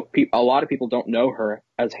 And now a lot of people don't know her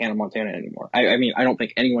as Hannah Montana anymore. I mean, I don't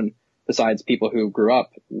think anyone besides people who grew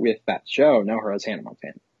up with that show know her as Hannah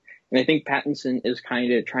Montana. And I think Pattinson is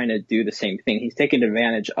kind of trying to do the same thing. He's taking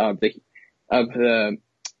advantage of the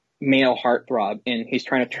male heartthrob, and he's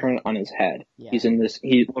trying to turn it on his head. Yeah.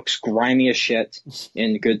 He looks grimy as shit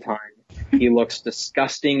in Good Time. He looks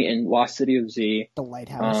disgusting in Lost City of Z. The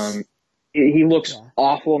Lighthouse. He looks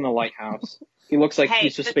awful in The Lighthouse. He looks like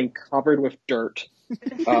he's just been covered with dirt.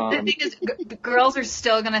 The thing is, girls are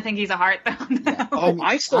still going to think he's a heartthrob. Yeah.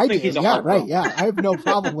 I still think he's a heartthrob. Right, yeah. I have no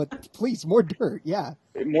problem with, please, more dirt, yeah.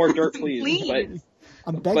 More dirt, please.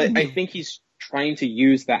 But I think he's trying to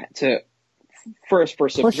use that to, first for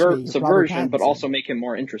subversion, but also make him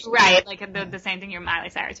more interesting. Right, like the same thing Miley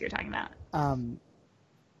Cyrus you were talking about.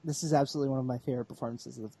 This is absolutely one of my favorite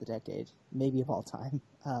performances of the decade, maybe of all time.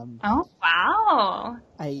 Oh, wow.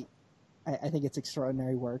 I think it's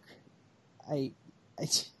extraordinary work. Of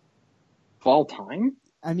all time?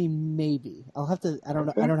 I mean, maybe. I'll have to. I don't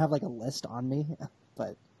know. I don't have like a list on me,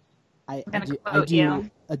 but I do.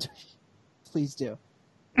 Please do.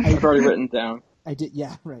 I've already written down. I did.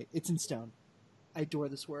 Yeah, right. It's in stone. I adore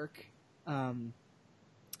this work. I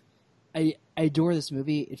adore this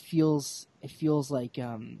movie. It feels like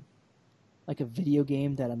a video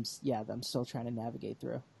game that I'm still trying to navigate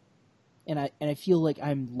through, and I feel like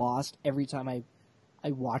I'm lost every time I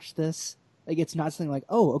watch this. Like, it's not something like,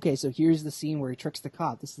 oh, okay, so here's the scene where he tricks the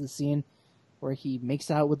cop. This is the scene where he makes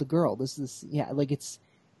out with the girl. This is like it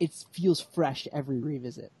feels fresh every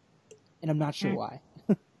revisit, and I'm not sure why.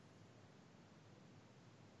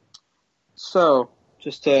 So,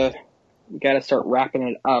 we got to start wrapping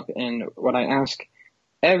it up. And what I ask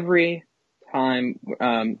every time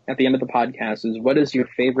at the end of the podcast is, what is your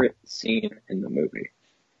favorite scene in the movie?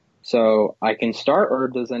 So I can start, or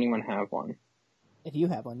does anyone have one? If you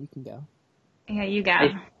have one, you can go. Yeah, you go.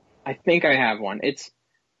 I think I have one.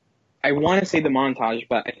 I want to say the montage,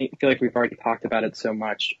 but I feel like we've already talked about it so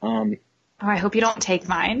much. I hope you don't take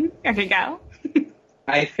mine. Okay, go.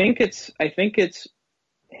 I think it's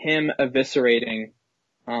him eviscerating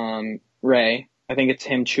Ray. I think it's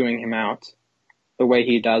him chewing him out. The way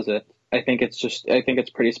he does it, I think it's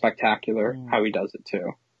pretty spectacular how he does it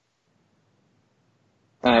too.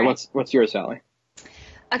 What's yours, Sally?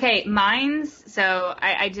 Okay, mine's, so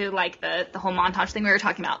I do like the whole montage thing we were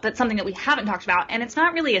talking about. That's something that we haven't talked about, and it's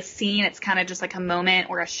not really a scene, it's kind of just like a moment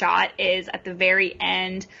or a shot, is at the very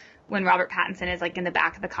end when Robert Pattinson is like in the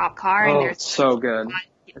back of the cop car. Oh, and there's it's so good.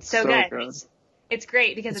 It's so good. It's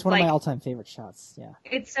great because it's one like, of my all-time favorite shots, yeah.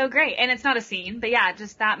 It's so great, and it's not a scene, but yeah,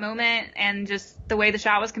 just that moment and just the way the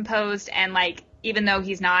shot was composed, and like, even though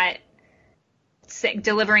he's not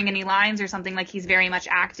delivering any lines or something, like he's very much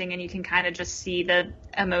acting, and you can kind of just see the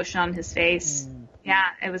emotion on his face. Yeah,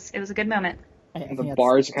 it was a good moment. And the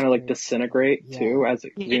bars kind of like great. disintegrate too as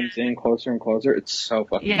it zooms in closer and closer. It's so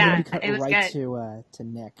fucking Yeah, cut it was right good. to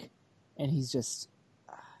Nick, and he's just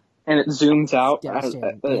and it zooms out.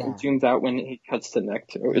 Devastating. It zooms out when he cuts to Nick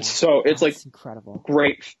too. Yeah. It's like incredible.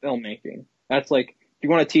 Great filmmaking. That's like if you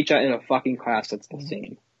want to teach that in a fucking class, that's the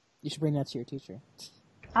scene. You should bring that to your teacher.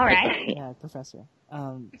 All right. Yeah, professor.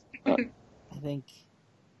 I think.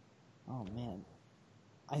 Oh man,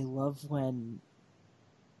 I love when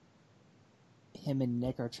him and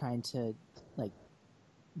Nick are trying to like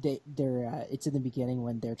they're it's in the beginning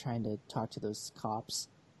when they're trying to talk to those cops,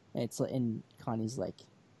 and Connie's like,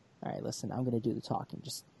 all right, listen, I'm gonna do the talking,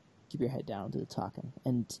 just keep your head down and do the talking,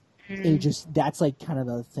 and it just that's like kind of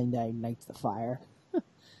the thing that ignites the fire.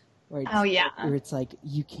 Where it's like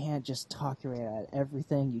you can't just talk your way out of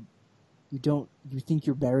everything. You think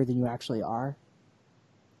you're better than you actually are,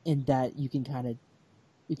 and that you can kind of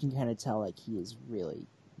tell like he is really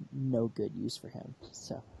no good use for him.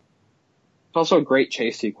 So it's also a great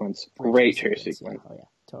chase sequence. Great chase sequence. Yeah. Oh yeah,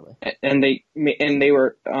 totally. And they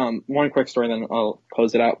were one quick story, then I'll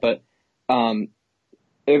close it out. But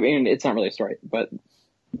it's not really a story, but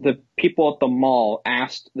the people at the mall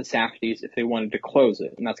asked the Safdies if they wanted to close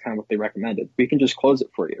it, and that's kind of what they recommended. We can just close it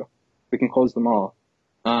for you. We can close the mall,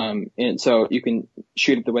 and so you can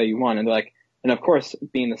shoot it the way you want. And they're like, and of course,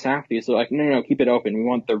 being the Safdies, they're like, no, keep it open. We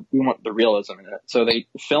want the realism in it. So they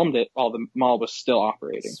filmed it while the mall was still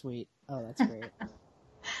operating. Sweet. Oh, that's great.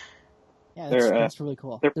 Yeah, that's really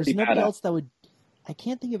cool. There's nobody else that would. I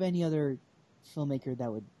can't think of any other filmmaker that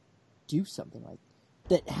would do something like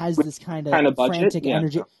that has this kind of frantic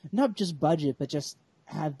energy. Not just budget, but just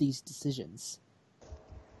have these decisions.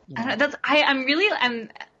 You know? I'm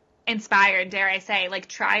inspired, dare I say, like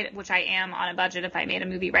try, which I am on a budget if I made a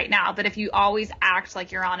movie right now, but if you always act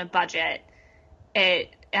like you're on a budget, I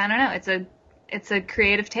don't know, it's a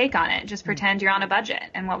creative take on it. Just pretend you're on a budget,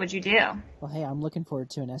 and what would you do? Well, hey, I'm looking forward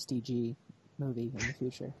to an SDG movie in the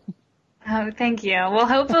future. Oh, thank you. Well,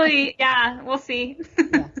 hopefully, yeah, we'll see.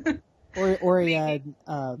 Yeah. Or a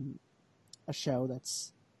show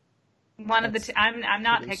that's one of the two. I'm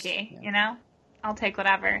not picky, you know. I'll take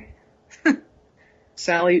whatever.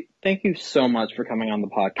 Sally, thank you so much for coming on the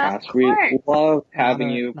podcast. We love having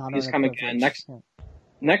you. Please come again.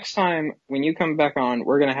 Next time when you come back on,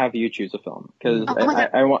 we're gonna have you choose a film because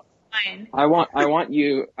I want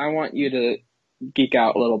you to geek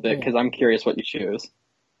out a little bit because I'm curious what you choose.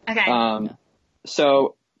 Okay.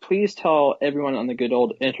 So please tell everyone on the good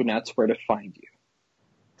old internets where to find you.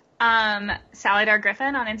 Sally Darr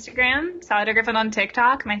Griffin on Instagram, Sally Darr Griffin on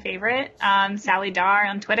TikTok, my favorite. Sally Darr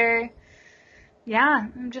on Twitter. Yeah,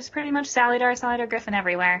 I'm just pretty much Sally Darr Griffin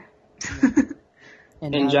everywhere.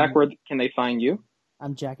 And Jack, where can they find you?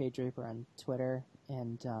 I'm Jack A. Draper on Twitter,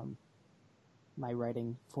 and my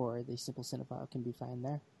writing for the Simple Cinephile can be found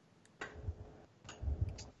there.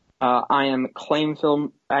 I am Claim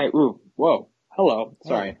Film. Whoa. Hello.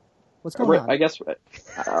 Sorry. Hey, what's going on? I guess.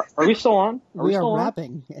 Are we still on? We are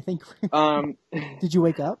rapping. I think. Did you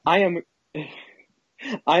wake up? I am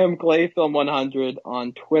Clay Film 100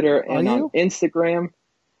 on Twitter and on Instagram.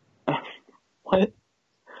 What?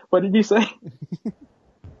 What did you say?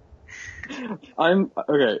 I'm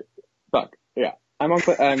Clay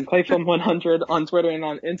Film 100 on Twitter and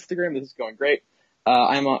on Instagram. This is going great.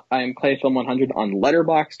 I'm Clay Film 100 on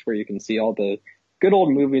Letterboxd, where you can see all the good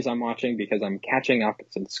old movies I'm watching because I'm catching up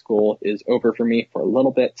since school is over for me for a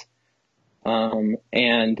little bit.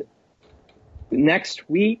 And next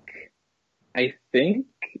week, I think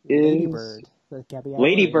is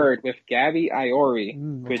Lady Bird with Gabby Iori,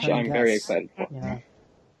 which I'm very excited for.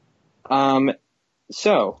 Yeah.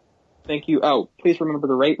 So thank you. Oh, please remember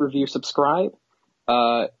to rate, review, subscribe.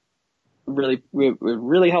 We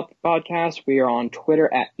really help the podcast. We are on Twitter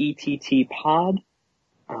at ETTPod.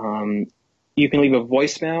 You can leave a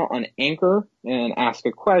voicemail on Anchor and ask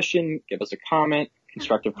a question, give us a comment,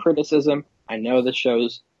 constructive criticism. I know this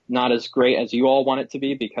show's not as great as you all want it to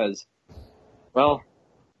be because, well,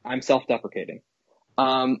 I'm self-deprecating.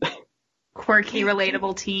 Quirky,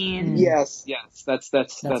 relatable teen. Yes, that's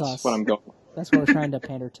awesome. what I'm going for. That's what we're trying to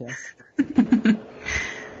pander to.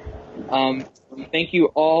 Thank you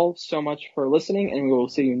all so much for listening, and we will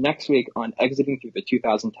see you next week on Exiting Through the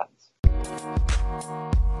 2010s.